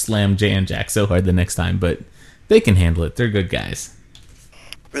won't slam Jay and Jack so hard the next time, but they can handle it. They're good guys.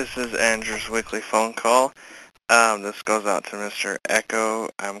 This is Andrew's weekly phone call. This goes out to Mr. Echo.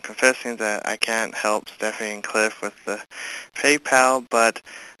 I'm confessing that I can't help Stephanie and Cliff with the PayPal, but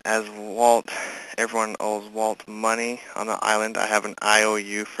as everyone owes Walt money on the island, I have an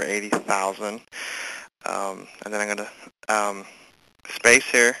IOU for $80,000. And then I'm going to space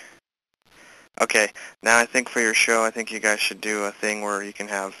here. Okay, now I think for your show, I think you guys should do a thing where you can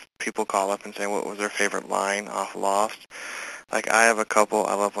have people call up and say what was their favorite line off Lost. Like, I have a couple.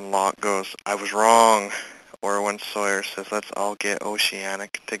 I love when Locke goes, "I was wrong," or when Sawyer says, "Let's all get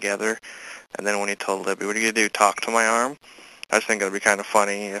Oceanic together." And then when he told Libby, "What are you going to do, talk to my arm?" I just think it would be kind of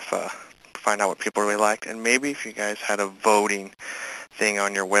funny if find out what people really liked. And maybe if you guys had a voting thing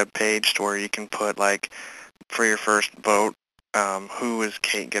on your webpage to where you can put, like, for your first vote, who is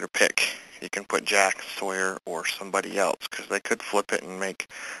Kate get a pick? You can put Jack, Sawyer, or somebody else, because they could flip it and make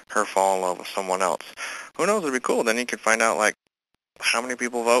her fall in love with someone else. Who knows? It'd be cool. Then you could find out, like, how many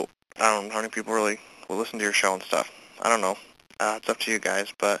people vote. I don't know how many people really will listen to your show and stuff. I don't know. It's up to you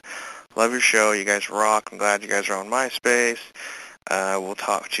guys, but love your show. You guys rock. I'm glad you guys are on MySpace. We'll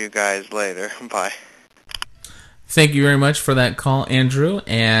talk to you guys later. Bye. Thank you very much for that call, Andrew.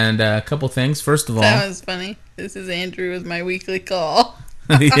 And a couple things. First of all, that was funny. This is Andrew with my weekly call.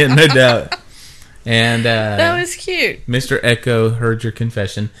 Yeah, no doubt. And that was cute. Mr. Echo heard your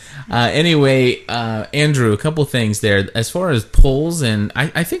confession. Anyway, Andrew, a couple things there. As far as polls, and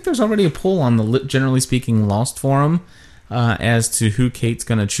I think there's already a poll on the Generally Speaking Lost forum as to who Kate's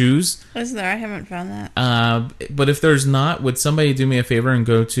going to choose. Is there? I haven't found that. But if there's not, would somebody do me a favor and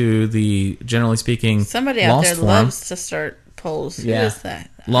go to the Generally Speaking Somebody out there loves to start polls. Yeah. Who is that?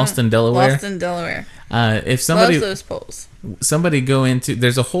 Lost in Delaware? Lost in Delaware. If somebody loves those polls. Somebody go into,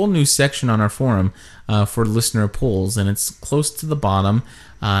 there's a whole new section on our forum for listener polls, and it's close to the bottom.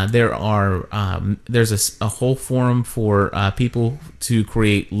 There's a whole forum for people to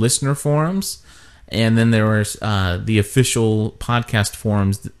create listener forums, and then there's the official podcast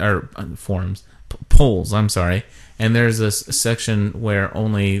polls. I'm sorry. And there's a section where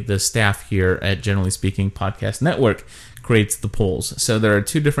only the staff here at Generally Speaking Podcast Network creates the polls. So there are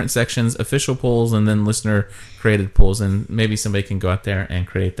two different sections, official polls and then listener created polls, and maybe somebody can go out there and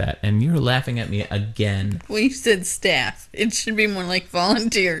create that. And you're laughing at me again. Well, you said staff. It should be more like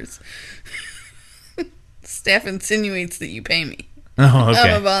volunteers. Staff insinuates that you pay me. Oh, okay.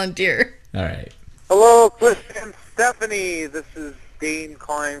 I'm a volunteer. All right. Hello, Cliff and Stephanie. This is Dane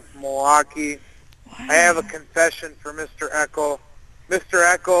calling from Milwaukee. Wow. I have a confession for Mr. Echo. Mr.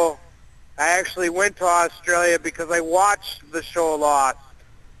 Echo, I actually went to Australia because I watched the show Lost,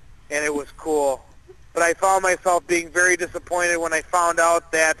 and it was cool. But I found myself being very disappointed when I found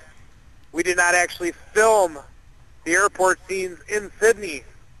out that we did not actually film the airport scenes in Sydney,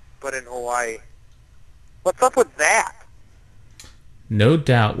 but in Hawaii. What's up with that? No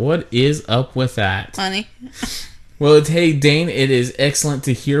doubt. What is up with that? Funny. Well, hey, Dane, it is excellent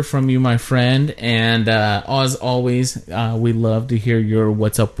to hear from you, my friend. And as always, we love to hear your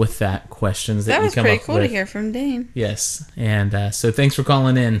what's up with that questions that you come up with. That was pretty cool to hear from Dane. Yes. And so thanks for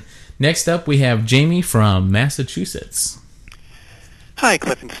calling in. Next up, we have Jamie from Massachusetts. Hi,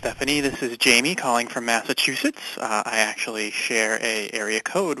 Cliff and Stephanie. This is Jamie calling from Massachusetts. I actually share a area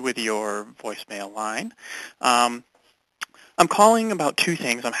code with your voicemail line. I'm calling about two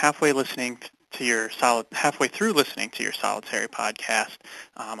things. I'm halfway through listening to your Solitary podcast.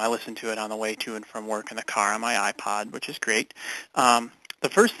 I listen to it on the way to and from work in the car on my iPod, which is great. The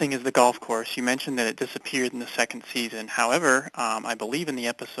first thing is the golf course. You mentioned that it disappeared in the second season. However, I believe in the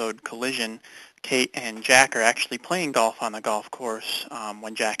episode Collision, Kate and Jack are actually playing golf on the golf course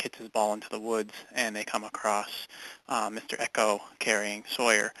when Jack hits his ball into the woods, and they come across Mr. Echo carrying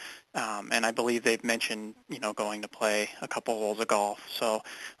Sawyer. And I believe they've mentioned, going to play a couple holes of golf. So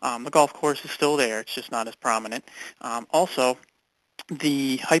the golf course is still there. It's just not as prominent. Also,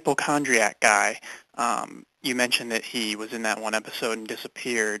 the hypochondriac guy, you mentioned that he was in that one episode and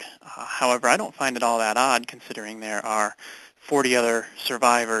disappeared. However, I don't find it all that odd considering there are 40 other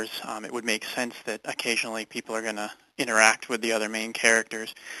survivors. It would make sense that occasionally people are going to interact with the other main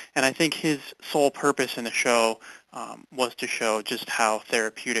characters. And I think his sole purpose in the show was to show just how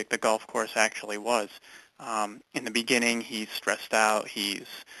therapeutic the golf course actually was. In the beginning, he's stressed out. He's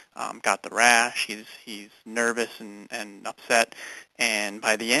got the rash. He's nervous and upset. And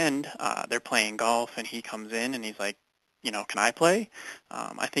by the end, they're playing golf, and he comes in, and he's like, can I play?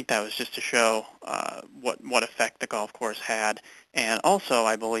 I think that was just to show what effect the golf course had. And also,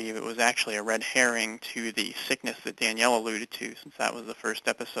 I believe it was actually a red herring to the sickness that Danielle alluded to, since that was the first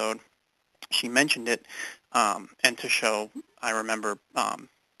episode. She mentioned it, and to show, I remember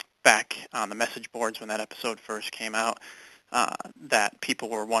back on the message boards when that episode first came out, that people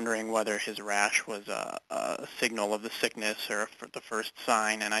were wondering whether his rash was a signal of the sickness or the first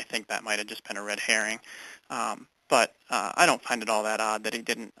sign, and I think that might have just been a red herring. But I don't find it all that odd that he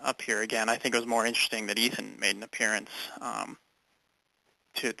didn't appear again. I think it was more interesting that Ethan made an appearance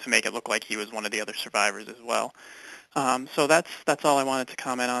to make it look like he was one of the other survivors as well. So that's all I wanted to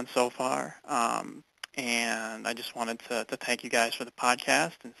comment on so far. And I just wanted to thank you guys for the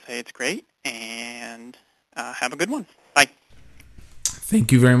podcast and say it's great, and have a good one. Bye.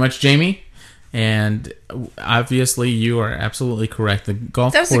 Thank you very much, Jamie. And obviously, you are absolutely correct. The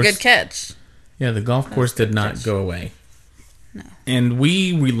golf course... That was a good catch. Yeah, the golf course did not go away. No. And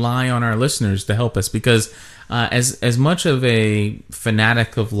we rely on our listeners to help us because as much of a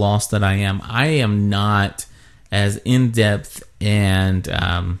fanatic of Lost that I am not as in-depth and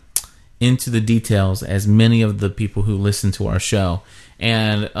into the details as many of the people who listen to our show.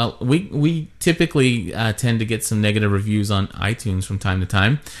 And we typically tend to get some negative reviews on iTunes from time to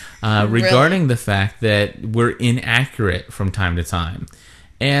time regarding the fact that we're inaccurate from time to time.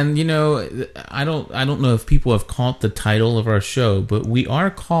 And I don't know if people have caught the title of our show, but we are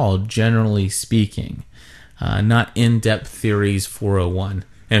called Generally Speaking, not In-Depth Theories 401.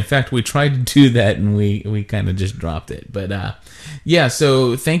 And in fact, we tried to do that and we kind of just dropped it. But yeah,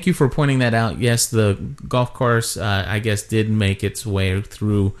 so thank you for pointing that out. Yes, the golf course, I guess, did make its way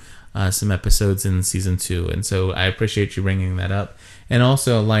through some episodes in season 2, and so I appreciate you bringing that up. And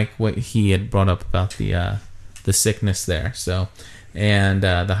also, like what he had brought up about the sickness there. So. And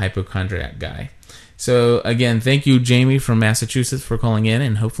the hypochondriac guy. So again, thank you, Jamie from Massachusetts, for calling in,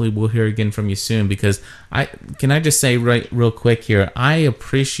 and hopefully we'll hear again from you soon. Because can I just say real quick here, I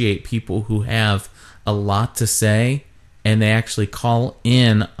appreciate people who have a lot to say and they actually call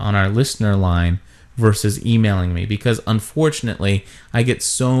in on our listener line versus emailing me. Because unfortunately, I get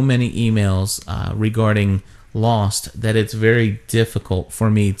so many emails regarding Lost that it's very difficult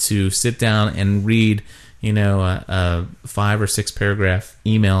for me to sit down and read a 5 or 6 paragraph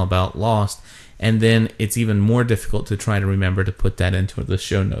email about Lost, and then it's even more difficult to try to remember to put that into the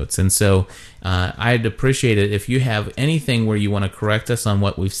show notes. And so I'd appreciate it if you have anything where you want to correct us on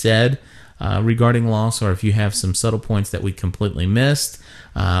what we've said regarding Lost, or if you have some subtle points that we completely missed,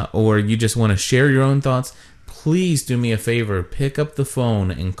 or you just want to share your own thoughts, please do me a favor, pick up the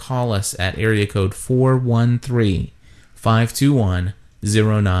phone and call us at area code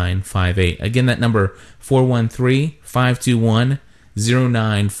 413-521-0958. Again, that number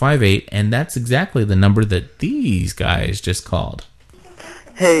 413-521-0958, and that's exactly the number that these guys just called.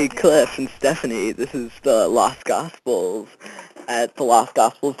 Hey, Cliff and Stephanie, this is the Lost Gospels at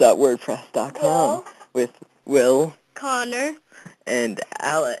thelostgospels.wordpress.com with Will, Connor, and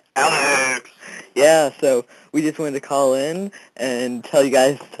Alex. Yeah, so we just wanted to call in and tell you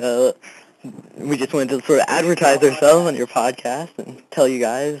guys we just wanted to sort of advertise ourselves on your podcast and tell you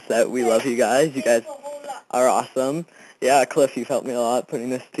guys that we love you guys. You guys are awesome. Yeah, Cliff, you've helped me a lot putting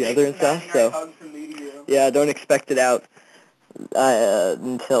this together and stuff. So, yeah, don't expect it out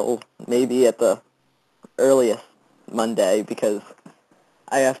until maybe at the earliest Monday, because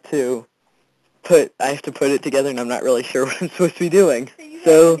I have to put it together and I'm not really sure what I'm supposed to be doing.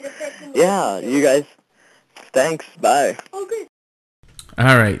 So, yeah, you guys, thanks. Bye.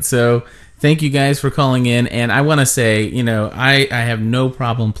 All right, so thank you guys for calling in, and I want to say, I have no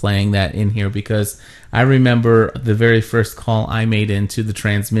problem playing that in here because I remember the very first call I made into the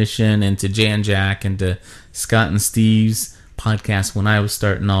transmission and to Jan Jack and to Scott and Steve's podcast when I was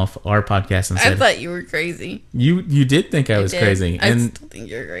starting off our podcast and said, I thought you were crazy. You did think I was crazy. I And still think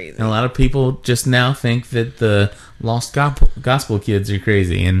you're crazy. and a lot of people just now think that the Lost Gospel kids are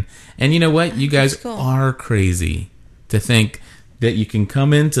crazy. And you know what? You guys are crazy to think that you can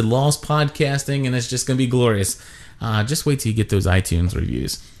come into Lost Podcasting and it's just going to be glorious. Just wait till you get those iTunes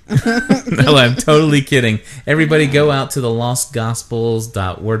reviews. No, I'm totally kidding. Everybody go out to the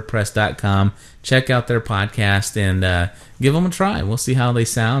lostgospels.wordpress.com, check out their podcast, and give them a try. We'll see how they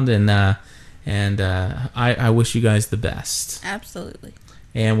sound, and I wish you guys the best. Absolutely.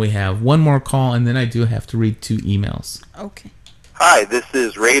 And we have one more call, and then I do have to read 2 emails. Okay. Hi, this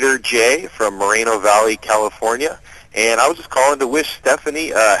is Raider J from Moreno Valley, California, and I was just calling to wish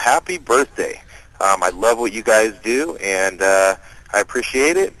Stephanie a happy birthday. I love what you guys do, and I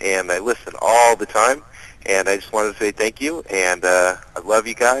appreciate it, and I listen all the time, and I just wanted to say thank you, and I love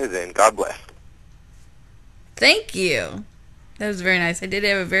you guys, and God bless. Thank you. That was very nice. I did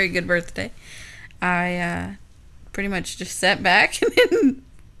have a very good birthday. I pretty much just sat back and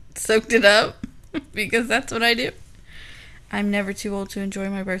soaked it up because that's what I do. I'm never too old to enjoy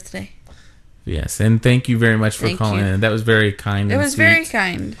my birthday. Yes, and thank you very much for calling in. That was very kind and It was sweet. very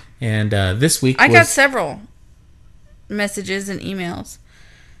kind. And this week I got several messages and emails,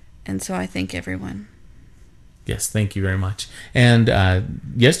 and so I thank everyone. Yes, thank you very much. And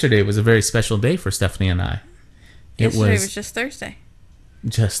yesterday was a very special day for Stephanie and I. Yesterday was just Thursday.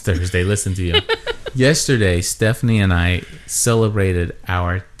 Just Thursday, listen to you. Yesterday, Stephanie and I celebrated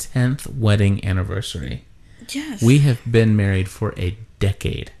our 10th wedding anniversary. Yes. We have been married for a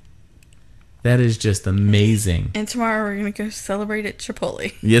decade. That is just amazing. And tomorrow we're going to go celebrate at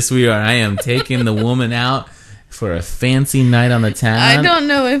Chipotle. Yes, we are. I am taking the woman out for a fancy night on the town. I don't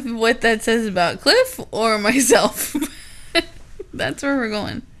know what that says about Cliff or myself. That's where we're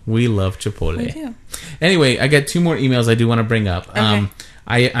going. We love Chipotle. We do. Anyway, I got 2 more emails I do want to bring up. Okay.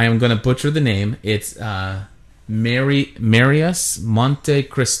 I am going to butcher the name. It's Marius Monte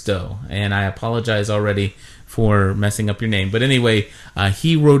Cristo, and I apologize already for messing up your name. But anyway,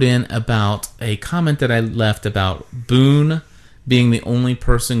 he wrote in about a comment that I left about Boone being the only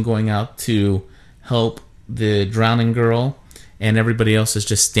person going out to help the drowning girl, and everybody else is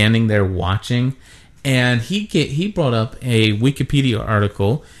just standing there watching. And he brought up a Wikipedia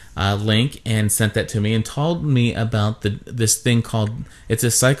article link and sent that to me and told me about this thing called, it's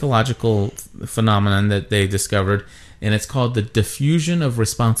a psychological phenomenon that they discovered, and it's called the diffusion of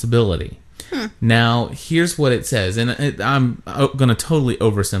responsibility. Now, here's what it says, and I'm going to totally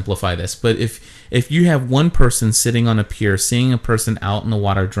oversimplify this, but if you have one person sitting on a pier seeing a person out in the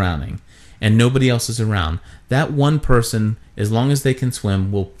water drowning and nobody else is around, that one person, as long as they can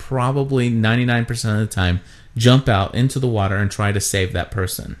swim, will probably 99% of the time jump out into the water and try to save that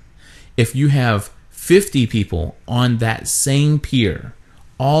person. If you have 50 people on that same pier,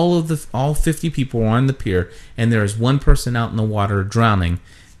 all 50 people are on the pier, and there is one person out in the water drowning,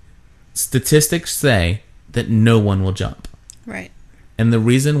 statistics say that no one will jump. Right. And the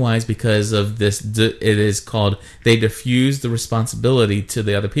reason why is because of this, it is called, they diffuse the responsibility to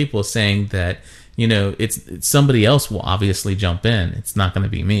the other people, saying that, it's somebody else will obviously jump in. It's not going to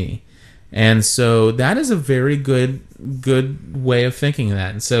be me. And so that is a very good way of thinking of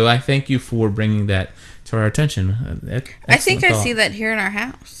that. And so I thank you for bringing that to our attention. I think I see that here in our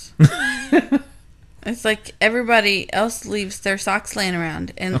house. It's like everybody else leaves their socks laying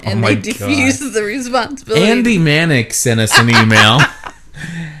around, and they diffuse the responsibility. Andy Manick sent us an email,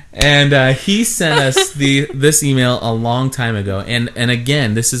 and he sent us this email a long time ago. And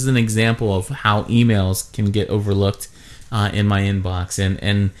again, this is an example of how emails can get overlooked in my inbox.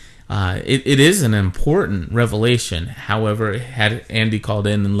 And it is an important revelation. However, had Andy called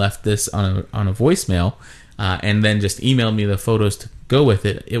in and left this on a voicemail, and then just emailed me the photos to go with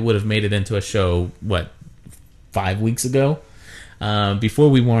it, it would have made it into a show, 5 weeks ago? Before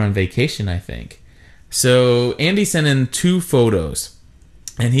we were on vacation, I think. So Andy sent in 2 photos,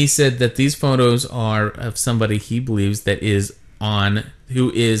 and he said that these photos are of somebody he believes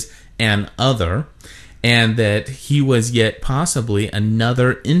who is an other, and that he was yet possibly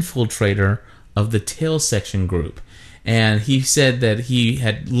another infiltrator of the tail section group. And he said that he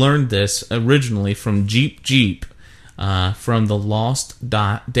had learned this originally from Jeep, from the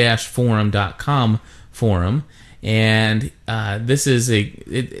lost-forum.com forum. And this is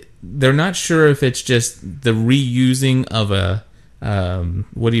they're not sure if it's just the reusing of a,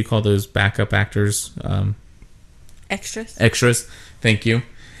 what do you call those backup actors? Extras, thank you.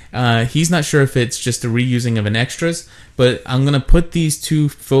 He's not sure if it's just a reusing of an extras, but I'm going to put these 2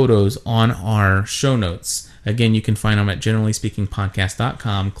 photos on our show notes. Again, you can find them at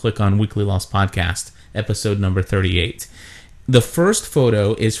generallyspeakingpodcast.com. Click on Weekly Lost Podcast, episode number 38. the first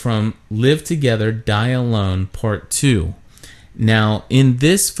photo is from Live Together, Die Alone, Part 2. Now, in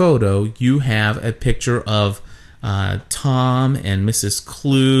this photo, you have a picture of Tom and Mrs.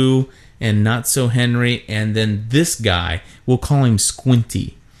 Clue and Not So Henry, and then this guy, we'll call him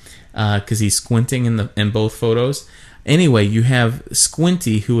Squinty, because he's squinting in both photos. Anyway, you have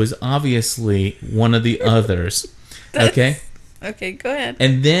Squinty, who is obviously one of the others. Okay? Okay, go ahead.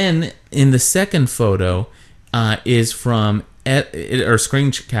 And then in the second photo is from, or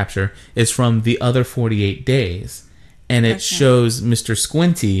screen capture, is from The Other 48 Days. And it shows Mr.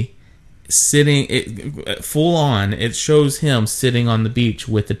 Squinty sitting, full on, it shows him sitting on the beach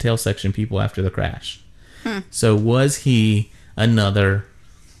with the tail section people after the crash. So was he another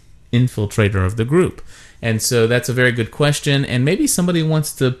infiltrator of the group? And so that's a very good question, and maybe somebody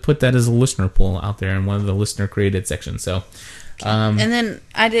wants to put that as a listener poll out there in one of the listener created sections. So and then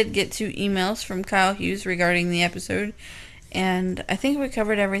I did get 2 emails from Kyle Hughes regarding the episode, and I think we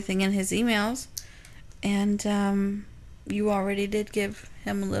covered everything in his emails, and you already did give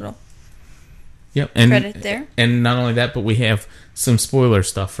him a little credit there. And not only that, but we have some spoiler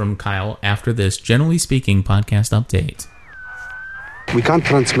stuff from Kyle after this Generally Speaking podcast update. We can't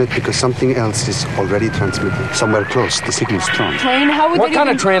transmit because something else is already transmitting. Somewhere close, the signal's strong. Plane, how would What kind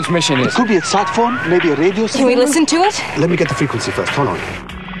of transmission is it? Could be a sat phone, maybe a radio signal. Can we listen to it? Let me get the frequency first. Hold on.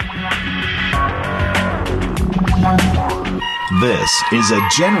 This is a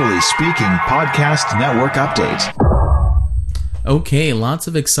Generally Speaking Podcast Network update. Okay, lots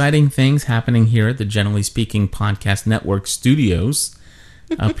of exciting things happening here at the Generally Speaking Podcast Network studios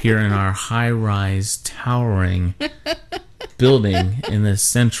up here in our high-rise, towering building in the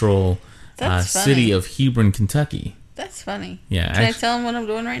central city of Hebron, Kentucky. That's funny. Yeah, Can I tell them what I'm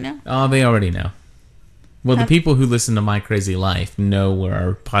doing right now? Oh, they already know. Well, the people who listen to My Crazy Life know where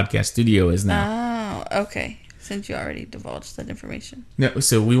our podcast studio is now. Oh, okay. Since you already divulged that information. No,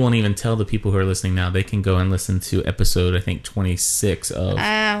 so we won't even tell the people who are listening now. They can go and listen to episode, I think, 26 of...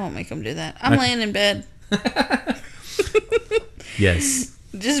 I won't make them do that. I'm laying in bed. Yes.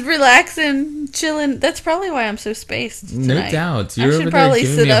 Just relaxing, chilling. That's probably why I'm so spaced tonight. No doubt. You're over there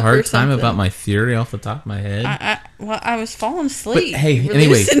giving me a hard time about my theory off the top of my head. I was falling asleep. But hey,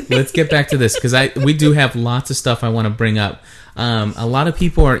 anyway, let's get back to this, because we do have lots of stuff I want to bring up. A lot of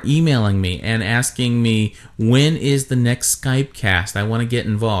people are emailing me and asking me, when is the next Skype cast? I want to get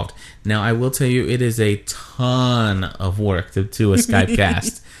involved. Now, I will tell you, it is a ton of work to do a Skype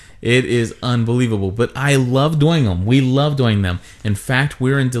cast. It is unbelievable, but I love doing them. We love doing them. In fact,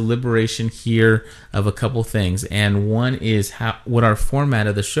 we're in deliberation here of a couple things, and one is what our format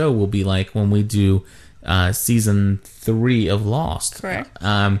of the show will be like when we do season 3 of Lost. Correct.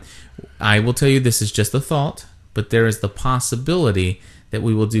 I will tell you, this is just a thought, but there is the possibility that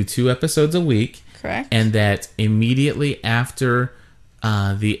we will do 2 episodes a week. Correct. And that immediately after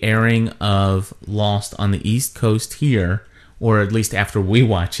the airing of Lost on the East Coast here, or at least after we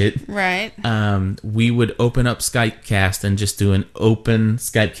watch it, right? We would open up Skypecast and just do an open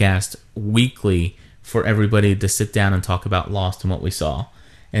Skypecast weekly for everybody to sit down and talk about Lost and what we saw.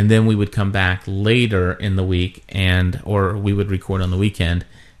 And then we would come back later in the week, or we would record on the weekend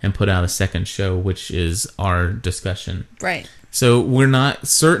and put out a second show, which is our discussion. Right. So we're not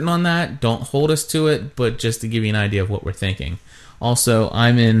certain on that. Don't hold us to it, but just to give you an idea of what we're thinking. Also,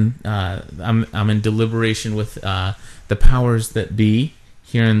 I'm in deliberation with the powers that be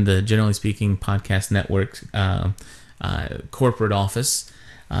here in the Generally Speaking Podcast Network corporate office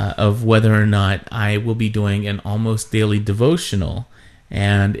of whether or not I will be doing an almost daily devotional.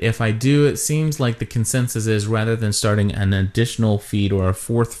 And if I do, it seems like the consensus is, rather than starting an additional feed or a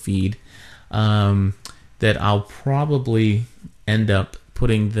 4th feed, that I'll probably end up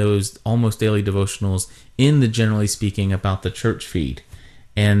putting those almost daily devotionals in the Generally Speaking About the Church feed.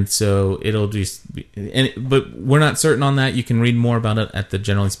 And so it'll just be, but we're not certain on that. You can read more about it at the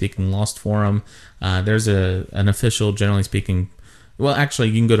Generally Speaking Lost forum. There's an official Generally Speaking, well, actually,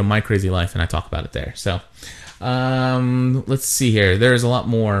 you can go to My Crazy Life and I talk about it there. So let's see here. There's a lot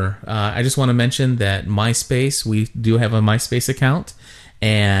more. I just want to mention that MySpace, we do have a MySpace account,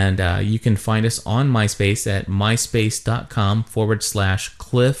 and you can find us on MySpace at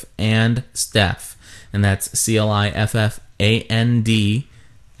myspace.com/Cliff and Steph, and that's CLIFFANDSTEPH.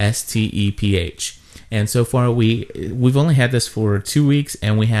 And so far we've only had this for 2 weeks,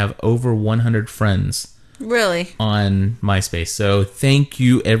 and we have over 100 friends. Really? On MySpace. So thank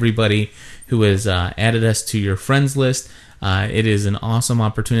you, everybody who has added us to your friends list. It is an awesome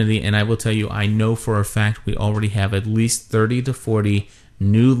opportunity, and I will tell you, I know for a fact we already have at least 30 to 40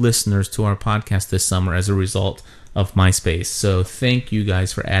 new listeners to our podcast this summer as a result of MySpace. So thank you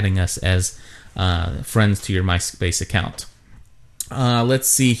guys for adding us as friends to your MySpace account. let's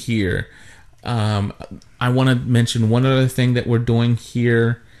see here. I want to mention one other thing that we're doing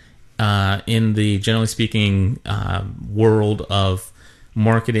here in the generally speaking world of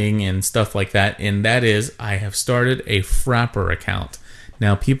marketing and stuff like that, and that is I have started a Frappr account.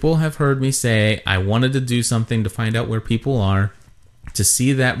 Now, people have heard me say I wanted to do something to find out where people are, to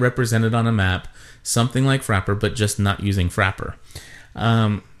see that represented on a map, something like Frappr, but just not using Frappr.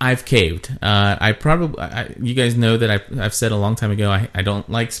 I've caved. You guys know that I've said a long time ago I don't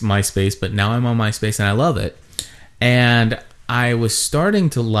like MySpace, but now I'm on MySpace and I love it. And I was starting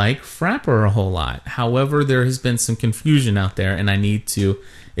to like Frappr a whole lot. However, there has been some confusion out there, and I need to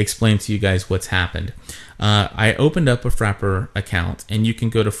explain to you guys what's happened. I opened up a Frappr account, and you can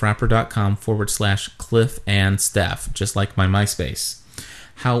go to frappr.com/Cliff and Steph, just like my MySpace.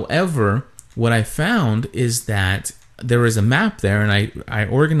 However, what I found is that there is a map there, and I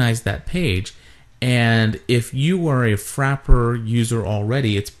organized that page. And if you are a Frappr user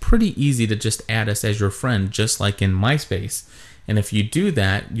already, it's pretty easy to just add us as your friend, just like in MySpace. And if you do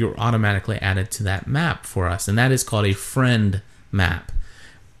that, you're automatically added to that map for us, and that is called a friend map.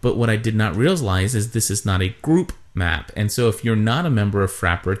 But what I did not realize is this is not a group map. And so if you're not a member of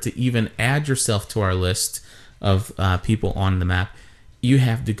Frappr, to even add yourself to our list of people on the map, you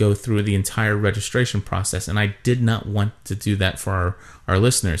have to go through the entire registration process. And I did not want to do that for our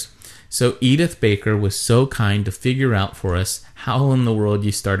listeners. So Edith Baker was so kind to figure out for us how in the world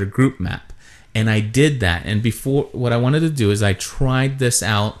you start a group map. And I did that. And before, what I wanted to do is I tried this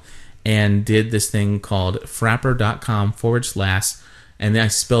out and did this thing called frappr.com/ and then I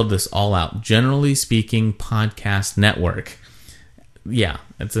spelled this all out. Generally Speaking Podcast Network. Yeah,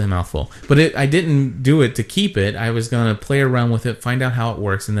 that's a mouthful. But I didn't do it to keep it. I was going to play around with it, find out how it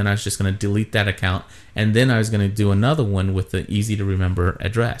works, and then I was just going to delete that account. And then I was going to do another one with the easy to remember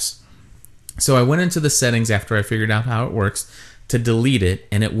address. So I went into the settings after I figured out how it works to delete it,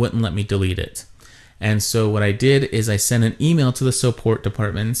 and it wouldn't let me delete it. And so what I did is I sent an email to the support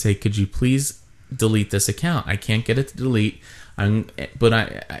department and say, could you please delete this account? I can't get it to delete. But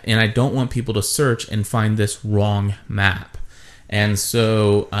I don't want people to search and find this wrong map. And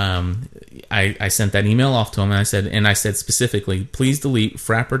so I sent that email off to him, and I said specifically, please delete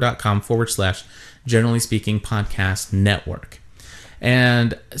frappr.com/ Generally Speaking Podcast Network.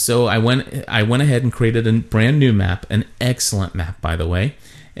 And so I went ahead and created a brand new map, an excellent map, by the way.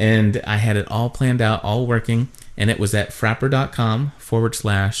 And I had it all planned out, all working. And it was at frappr.com/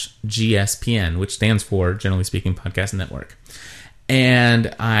 GSPN, which stands for Generally Speaking Podcast Network.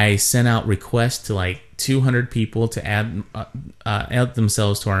 And I sent out requests to like 200 people to add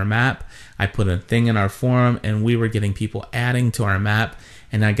themselves to our map. I put a thing in our forum, and we were getting people adding to our map.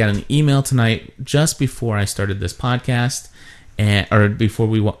 And I got an email tonight just before I started this podcast, or before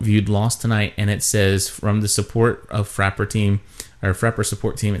we viewed Lost tonight, and it says from the support of Frappr team, our Frappr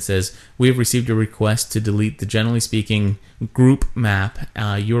support team, it says, we have received a request to delete the Generally Speaking group map.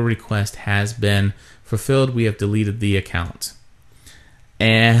 Your request has been fulfilled. We have deleted the account.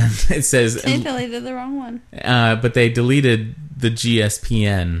 And it says... They deleted the wrong one. But they deleted the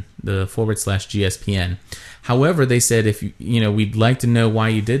GSPN, the / GSPN. However, they said, if we'd like to know why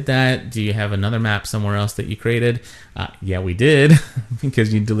you did that. Do you have another map somewhere else that you created? Yeah, we did,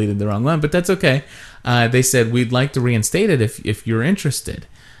 because you deleted the wrong one, but that's okay. They said, we'd like to reinstate it if you're interested.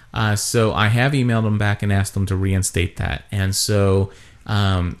 So I have emailed them back and asked them to reinstate that. And so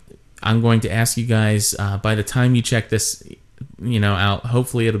I'm going to ask you guys, by the time you check this out,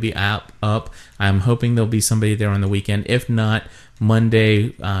 hopefully it'll be up. I'm hoping there'll be somebody there on the weekend. If not, Monday,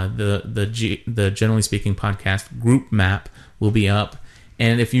 the Generally Speaking Podcast group map will be up.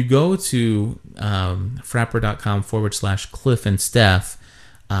 And if you go to frappr.com / Cliff and Steph,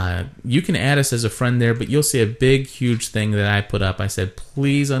 you can add us as a friend there, but you'll see a big, huge thing that I put up. I said,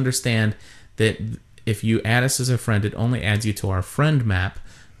 please understand that if you add us as a friend, it only adds you to our friend map.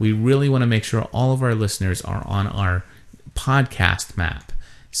 We really want to make sure all of our listeners are on our podcast map.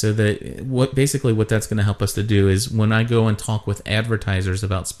 So that what that's going to help us to do is when I go and talk with advertisers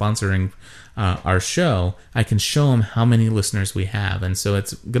about sponsoring our show, I can show them how many listeners we have. And so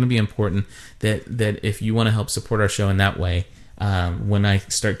it's going to be important that if you want to help support our show in that way, when I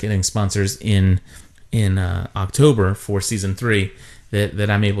start getting sponsors in October for season 3, that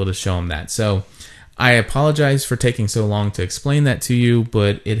I'm able to show them that. So I apologize for taking so long to explain that to you,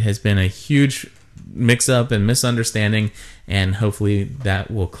 but it has been a huge mix-up and misunderstanding, and hopefully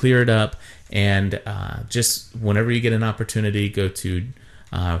that will clear it up. And just whenever you get an opportunity, go to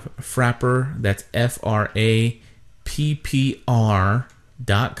Frappr, that's FRAPPR.com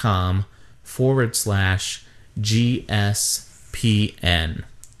 /GSPN.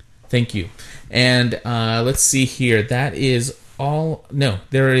 Thank you. And let's see here. That is all. No,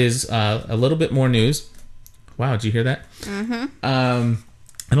 there is a little bit more news. Wow, did you hear that? Mm-hmm.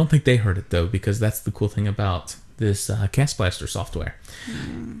 I don't think they heard it, though, because that's the cool thing about this Cast Blaster software.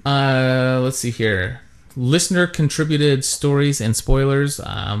 Let's see here. Listener contributed stories and spoilers.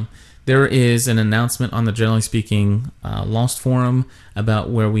 There is an announcement on the Generally Speaking Lost Forum about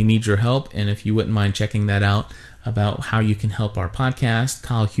where we need your help, and if you wouldn't mind checking that out about how you can help our podcast.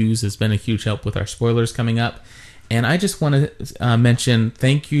 Kyle Hughes has been a huge help with our spoilers coming up. And I just want to mention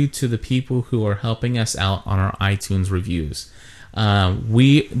thank you to the people who are helping us out on our iTunes reviews.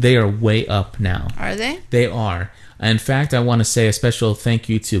 They are way up now. Are they? They are. In fact, I want to say a special thank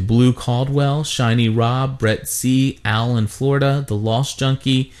you to Blue Caldwell, Shiny Rob, Brett C., Al in Florida, The Lost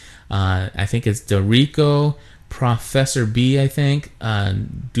Junkie, I think it's Dorico, Professor B, I think,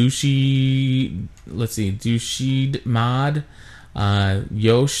 Douchid Mod,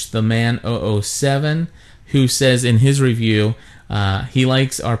 Yosh, the man 007, who says in his review, he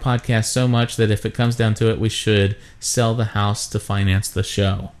likes our podcast so much that if it comes down to it, we should sell the house to finance the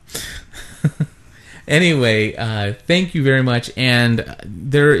show. Anyway, thank you very much. And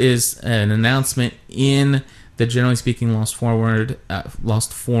there is an announcement in the Generally Speaking Lost Forum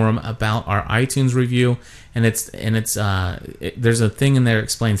about our iTunes review, and there's a thing in there that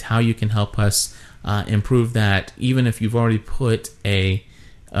explains how you can help us improve that. Even if you've already put a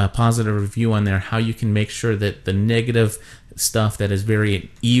positive review on there, how you can make sure that the negative stuff that is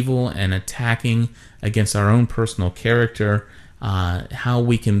very evil and attacking against our own personal character, how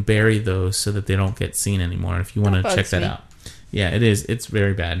we can bury those so that they don't get seen anymore. If you want to check that out. Yeah, it is. It's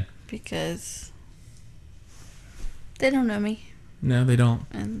very bad. Because they don't know me. No, they don't.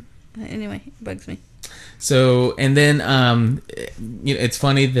 And anyway, it bugs me. So, and then it's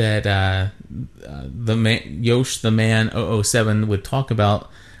funny that Yosh, the man 007, would talk about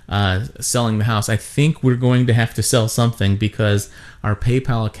selling the house. I think we're going to have to sell something because our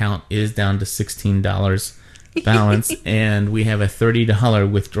PayPal account is down to $16 balance, and we have a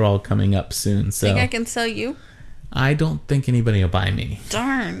 $30 withdrawal coming up soon. So, think I can sell you? I don't think anybody will buy me.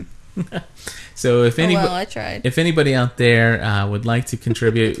 Darn. So if anybody, I tried. If anybody out there would like to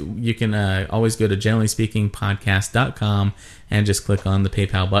contribute, you can always go to generallyspeakingpodcast.com and just click on the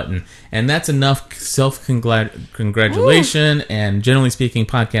PayPal button. And that's enough self-congratulation and Generally Speaking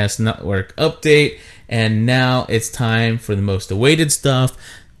Podcast Network update. And now it's time for the most awaited stuff,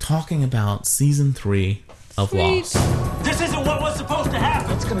 talking about Season 3 of Lost. This isn't what was supposed to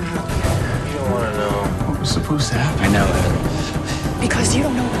happen. What's going to happen? You don't want to know What was supposed to happen? I know it. Because you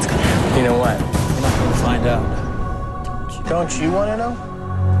don't know what's gonna happen. You know what? We're not going to find out. Don't you want to know?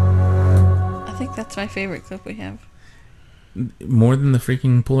 I think that's my favorite clip we have. More than the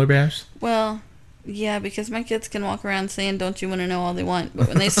freaking polar bears? Well, yeah, because my kids can walk around saying, don't you want to know all they want. But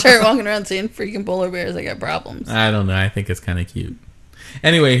when they start walking around saying freaking polar bears, I got problems. I don't know. I think it's kind of cute.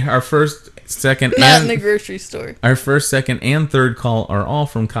 Anyway, our first, second, Not in the grocery store. Our first, second, and third call are all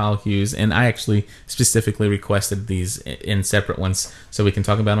from Kyle Hughes, and I actually specifically requested these in separate ones so we can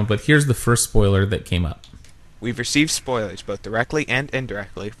talk about them. But here's the first spoiler that came up. We've received spoilers both directly and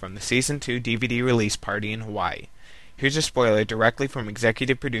indirectly from the Season 2 DVD release party in Hawaii. Here's a spoiler directly from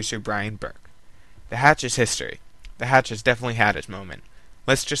executive producer Brian Burke. The Hatch is history. The Hatch has definitely had its moment.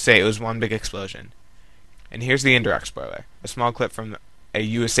 Let's just say it was one big explosion. And here's the indirect spoiler, a small clip from a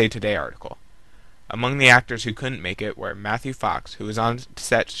USA Today article. Among the actors who couldn't make it were Matthew Fox, who was on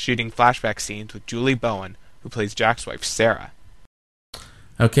set shooting flashback scenes with Julie Bowen, who plays Jack's wife, Sarah.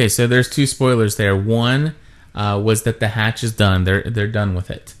 Okay, so there's two spoilers there. One was that the Hatch is done. They're done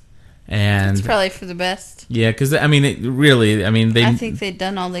with it. And it's probably for the best. Yeah, because, I think they'd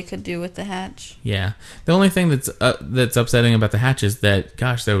done all they could do with the Hatch. Yeah. The only thing that's upsetting about the Hatch is that,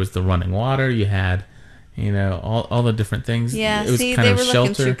 gosh, there was the running water. You had, all the different things. Yeah, it was see, kind they of were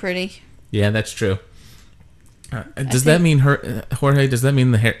shelter. looking too pretty. Yeah, that's true. Does that mean Jorge? Does that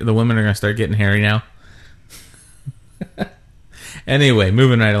mean the women are going to start getting hairy now? Anyway,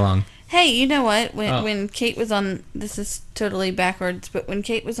 moving right along. Hey, you know what? When Kate was on, this is totally backwards, but when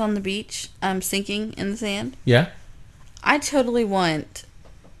Kate was on the beach, sinking in the sand. Yeah. I totally want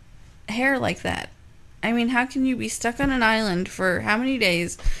hair like that. I mean, how can you be stuck on an island for how many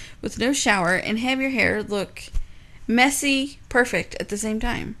days with no shower and have your hair look messy, perfect at the same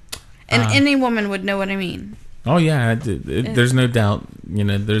time? And any woman would know what I mean. Oh, yeah. There's no doubt.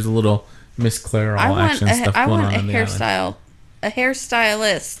 There's a little Miss Claire all action stuff going on on the island. A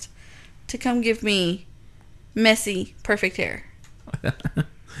hairstylist to come give me messy, perfect hair. All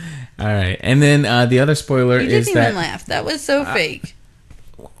right. And then the other spoiler is that... You didn't even laugh. That was so fake.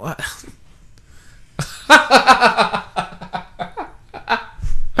 What?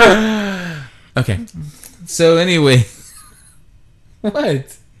 Okay. So anyway,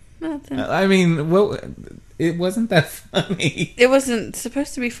 What? Nothing. I mean, what? It wasn't that funny. It wasn't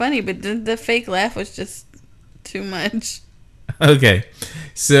supposed to be funny, but the fake laugh was just too much. Okay.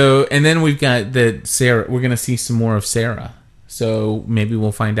 So, and then we've got that Sarah. We're going to see some more of Sarah. So maybe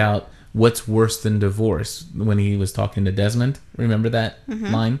we'll find out what's worse than divorce when he was talking to Desmond. Remember that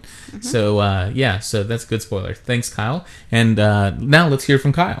line? Mm-hmm. So, yeah, so that's a good spoiler. Thanks, Kyle. And now let's hear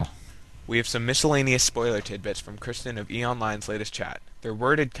from Kyle. We have some miscellaneous spoiler tidbits from Kristen of E-Online's latest chat. They're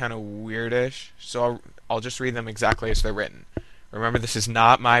worded kind of weirdish, so I'll just read them exactly as they're written. Remember, this is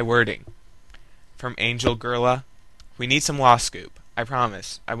not my wording. From Angel Gurla, we need some law scoop. I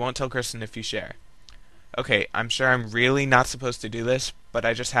promise. I won't tell Kristen if you share. Okay, I'm sure I'm really not supposed to do this, but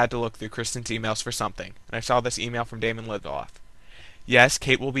I just had to look through Kristen's emails for something, and I saw this email from Damon Lindelof. Yes,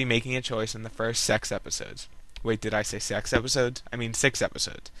 Kate will be making a choice in the first 6 episodes. Wait, did I say 6 episodes? I mean 6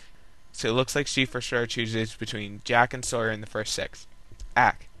 episodes. So it looks like she for sure chooses between Jack and Sawyer in the first 6.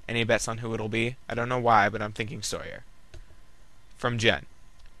 Ack, any bets on who it'll be? I don't know why, but I'm thinking Sawyer. From Jen.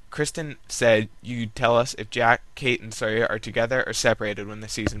 Kristen said you'd tell us if Jack, Kate, and Sawyer are together or separated when the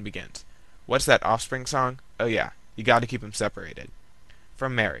season begins. What's that Offspring song? Oh yeah, you gotta keep them separated.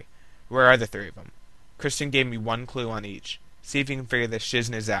 From Mary. Where are the 3 of them? Kristen gave me 1 clue on each. See if you can figure this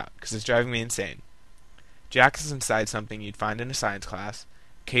shizness out, because it's driving me insane. Jack is inside something you'd find in a science class,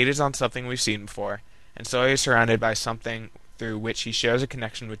 Kate is on something we've seen before, and Sawyer is surrounded by something through which he shares a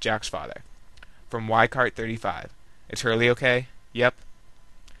connection with Jack's father. From YCart35. Is Hurley okay? Yep.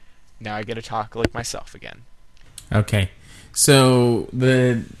 Now I get to talk like myself again. Okay. So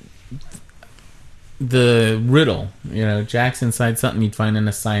the riddle, Jack's inside something you'd find in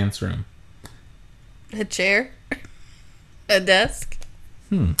a science room. A chair? A desk?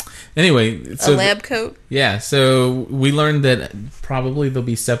 Anyway, so a lab coat? Yeah, so we learned that probably they'll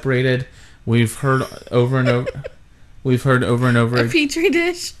be separated. We've heard over and over. We've heard over and over. A petri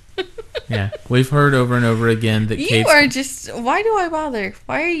dish. Yeah, we've heard over and over again that you are just. Why do I bother?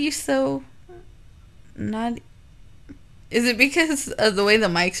 Why are you so not? Is it because of the way the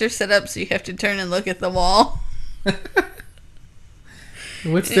mics are set up, so you have to turn and look at the wall?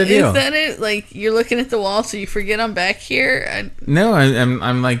 What's the deal? Is that it? Like you're looking at the wall, so you forget I'm back here? No,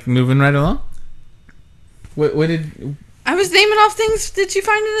 I'm like moving right along. What did? I was naming off things that you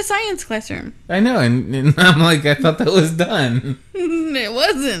find in a science classroom. I know, and I'm like, I thought that was done. It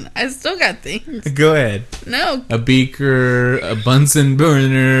wasn't. I still got things. Go ahead. No. A beaker, a Bunsen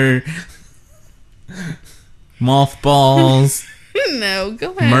burner, mothballs. No,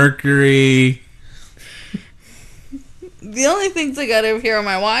 go ahead. Mercury. The only things I got over here are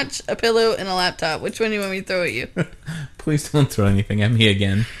my watch, a pillow, and a laptop. Which one do you want me to throw at you? Please don't throw anything at me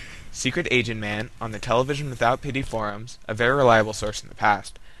again. Secret Agent Man, on the Television Without Pity forums, a very reliable source in the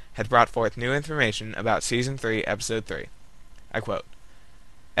past, had brought forth new information about Season 3, Episode 3. I quote,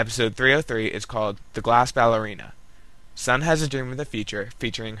 Episode 303 is called The Glass Ballerina. Sun has a dream of the future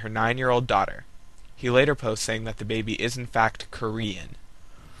featuring her 9-year-old daughter. He later posts saying that the baby is in fact Korean.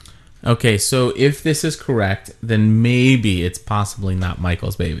 Okay, so if this is correct, then maybe it's possibly not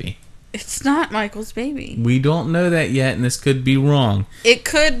Michael's baby. It's not Michael's baby. We don't know that yet, and this could be wrong. It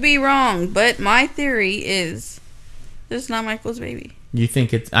could be wrong, but my theory is this is not Michael's baby. You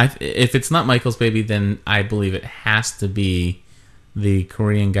think it's... if it's not Michael's baby, then I believe it has to be the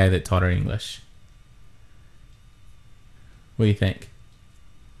Korean guy that taught her English. What do you think?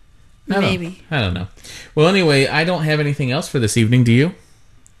 Maybe. I don't know. Well, anyway, I don't have anything else for this evening. Do you?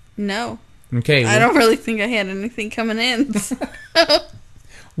 No. Okay. I don't really think I had anything coming in.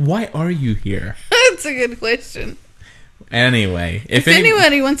 Why are you here? That's a good question. Anyway, if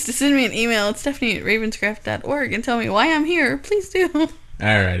anybody wants to send me an email, it's Stephanie@ravenscraft.org and tell me why I'm here, please do.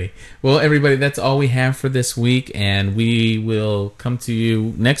 Alrighty. Well, everybody, that's all we have for this week, and we will come to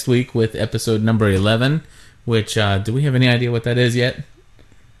you next week with episode number 11, which, do we have any idea what that is yet?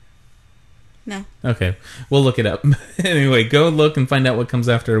 No. Okay. We'll look it up. Anyway, go look and find out what comes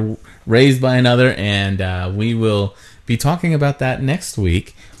after Raised by Another, and we will be talking about that next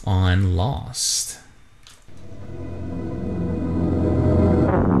week on Lost.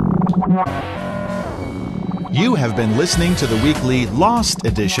 You have been listening to the weekly Lost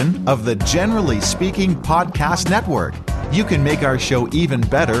edition of the Generally Speaking Podcast Network. You can make our show even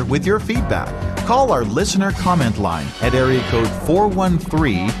better with your feedback. Call our listener comment line at area code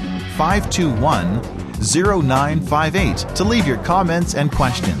 413-521-0958 to leave your comments and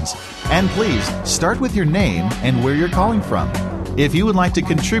questions. And please start with your name and where you're calling from. If you would like to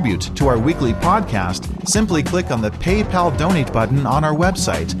contribute to our weekly podcast, simply click on the PayPal donate button on our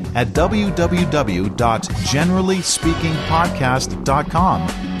website at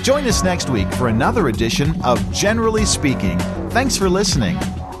www.generallyspeakingpodcast.com. Join us next week for another edition of Generally Speaking, Thanks for listening.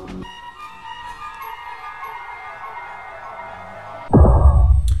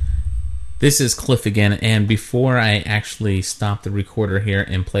 This is Cliff again, and before I actually stop the recorder here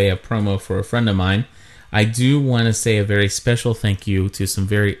and play a promo for a friend of mine, I do want to say a very special thank you to some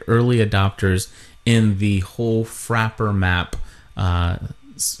very early adopters in the whole Frapper map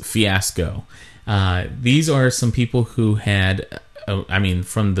fiasco. These are some people who had,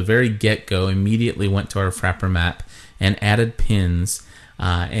 from the very get-go, immediately went to our Frapper map and added pins.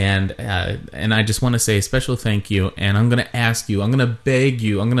 And I just want to say a special thank you, and I'm going to ask you, I'm going to beg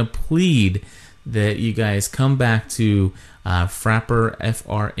you, I'm going to plead that you guys come back to Frapper,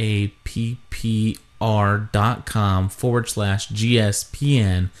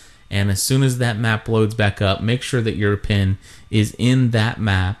 FRAPPR.com/GSPN, and as soon as that map loads back up, make sure that your pin is in that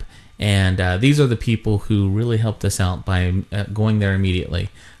map. And these are the people who really helped us out by going there immediately.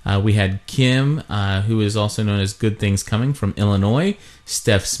 We had Kim, who is also known as Good Things Coming from Illinois,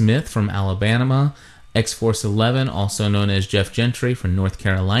 Steph Smith from Alabama, X-Force 11, also known as Jeff Gentry from North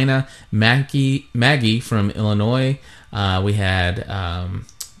Carolina, Maggie from Illinois. We had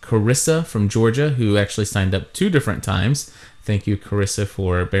Carissa from Georgia, who actually signed up 2 different times. Thank you, Carissa,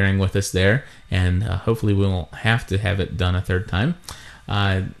 for bearing with us there, and hopefully we won't have to have it done a 3rd time.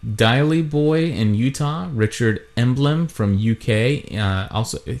 Diley Boy in Utah, Richard Emblem from UK,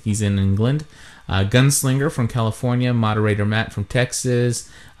 also he's in England, Gunslinger from California, Moderator Matt from Texas,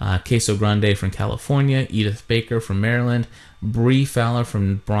 Queso Grande from California, Edith Baker from Maryland, Bree Fowler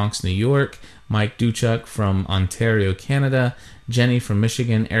from Bronx, New York, Mike Duchuk from Ontario, Canada, Jenny from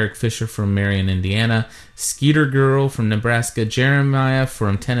Michigan, Eric Fisher from Marion, Indiana, Skeeter Girl from Nebraska, Jeremiah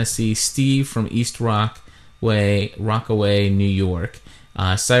from Tennessee, Steve from East Rockaway, New York,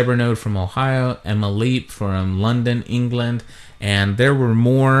 Cybernode from Ohio, Emma Leap from London, England, and there were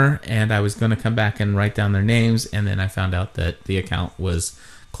more, and I was going to come back and write down their names, and then I found out that the account was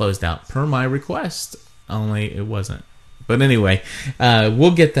closed out per my request, only it wasn't. But anyway,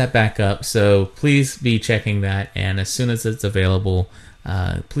 we'll get that back up, so please be checking that, and as soon as it's available,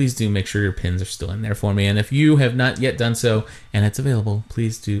 please do make sure your pins are still in there for me, and if you have not yet done so, and it's available,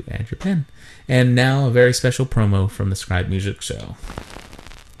 please do add your pin. And now a very special promo from the Scribe Music Show.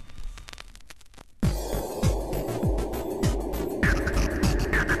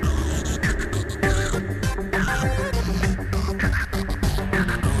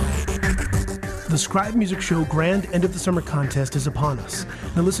 The Scribe Music Show Grand End of the Summer Contest is upon us.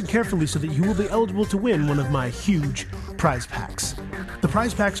 Now listen carefully so that you will be eligible to win one of my huge prize packs. The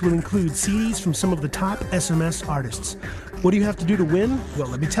prize packs will include CDs from some of the top SMS artists. What do you have to do to win? Well,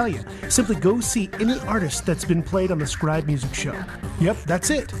 let me tell you. Simply go see any artist that's been played on the Scribe Music Show. Yep,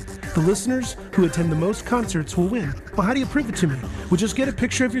 that's it. The listeners who attend the most concerts will win. Well, how do you prove it to me? Well, just get a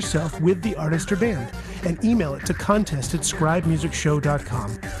picture of yourself with the artist or band and email it to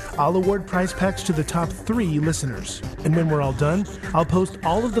contest@scribemusicshow.com. I'll award prize packs to the top 3 listeners. And when we're all done, I'll post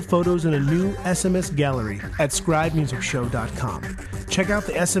all of the photos in a new SMS gallery at scribemusicshow.com. Check out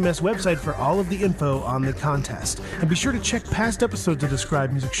the SMS website for all of the info on the contest. And be sure to check past episodes of the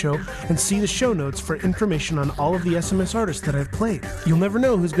Scribe Music Show and see the show notes for information on all of the SMS artists that I've played. You'll never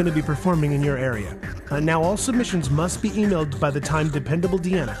know who's going to be performing in your area. Now all submissions must be emailed by the time Dependable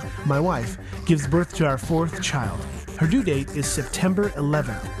Deanna, my wife, gives birth to our 4th child. Her due date is September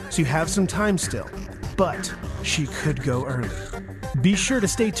 11th, so you have some time still. But she could go early. Be sure to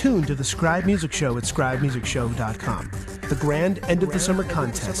stay tuned to the Scribe Music Show at scribemusicshow.com. The Grand End of the Summer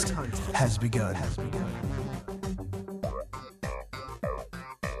Contest has begun.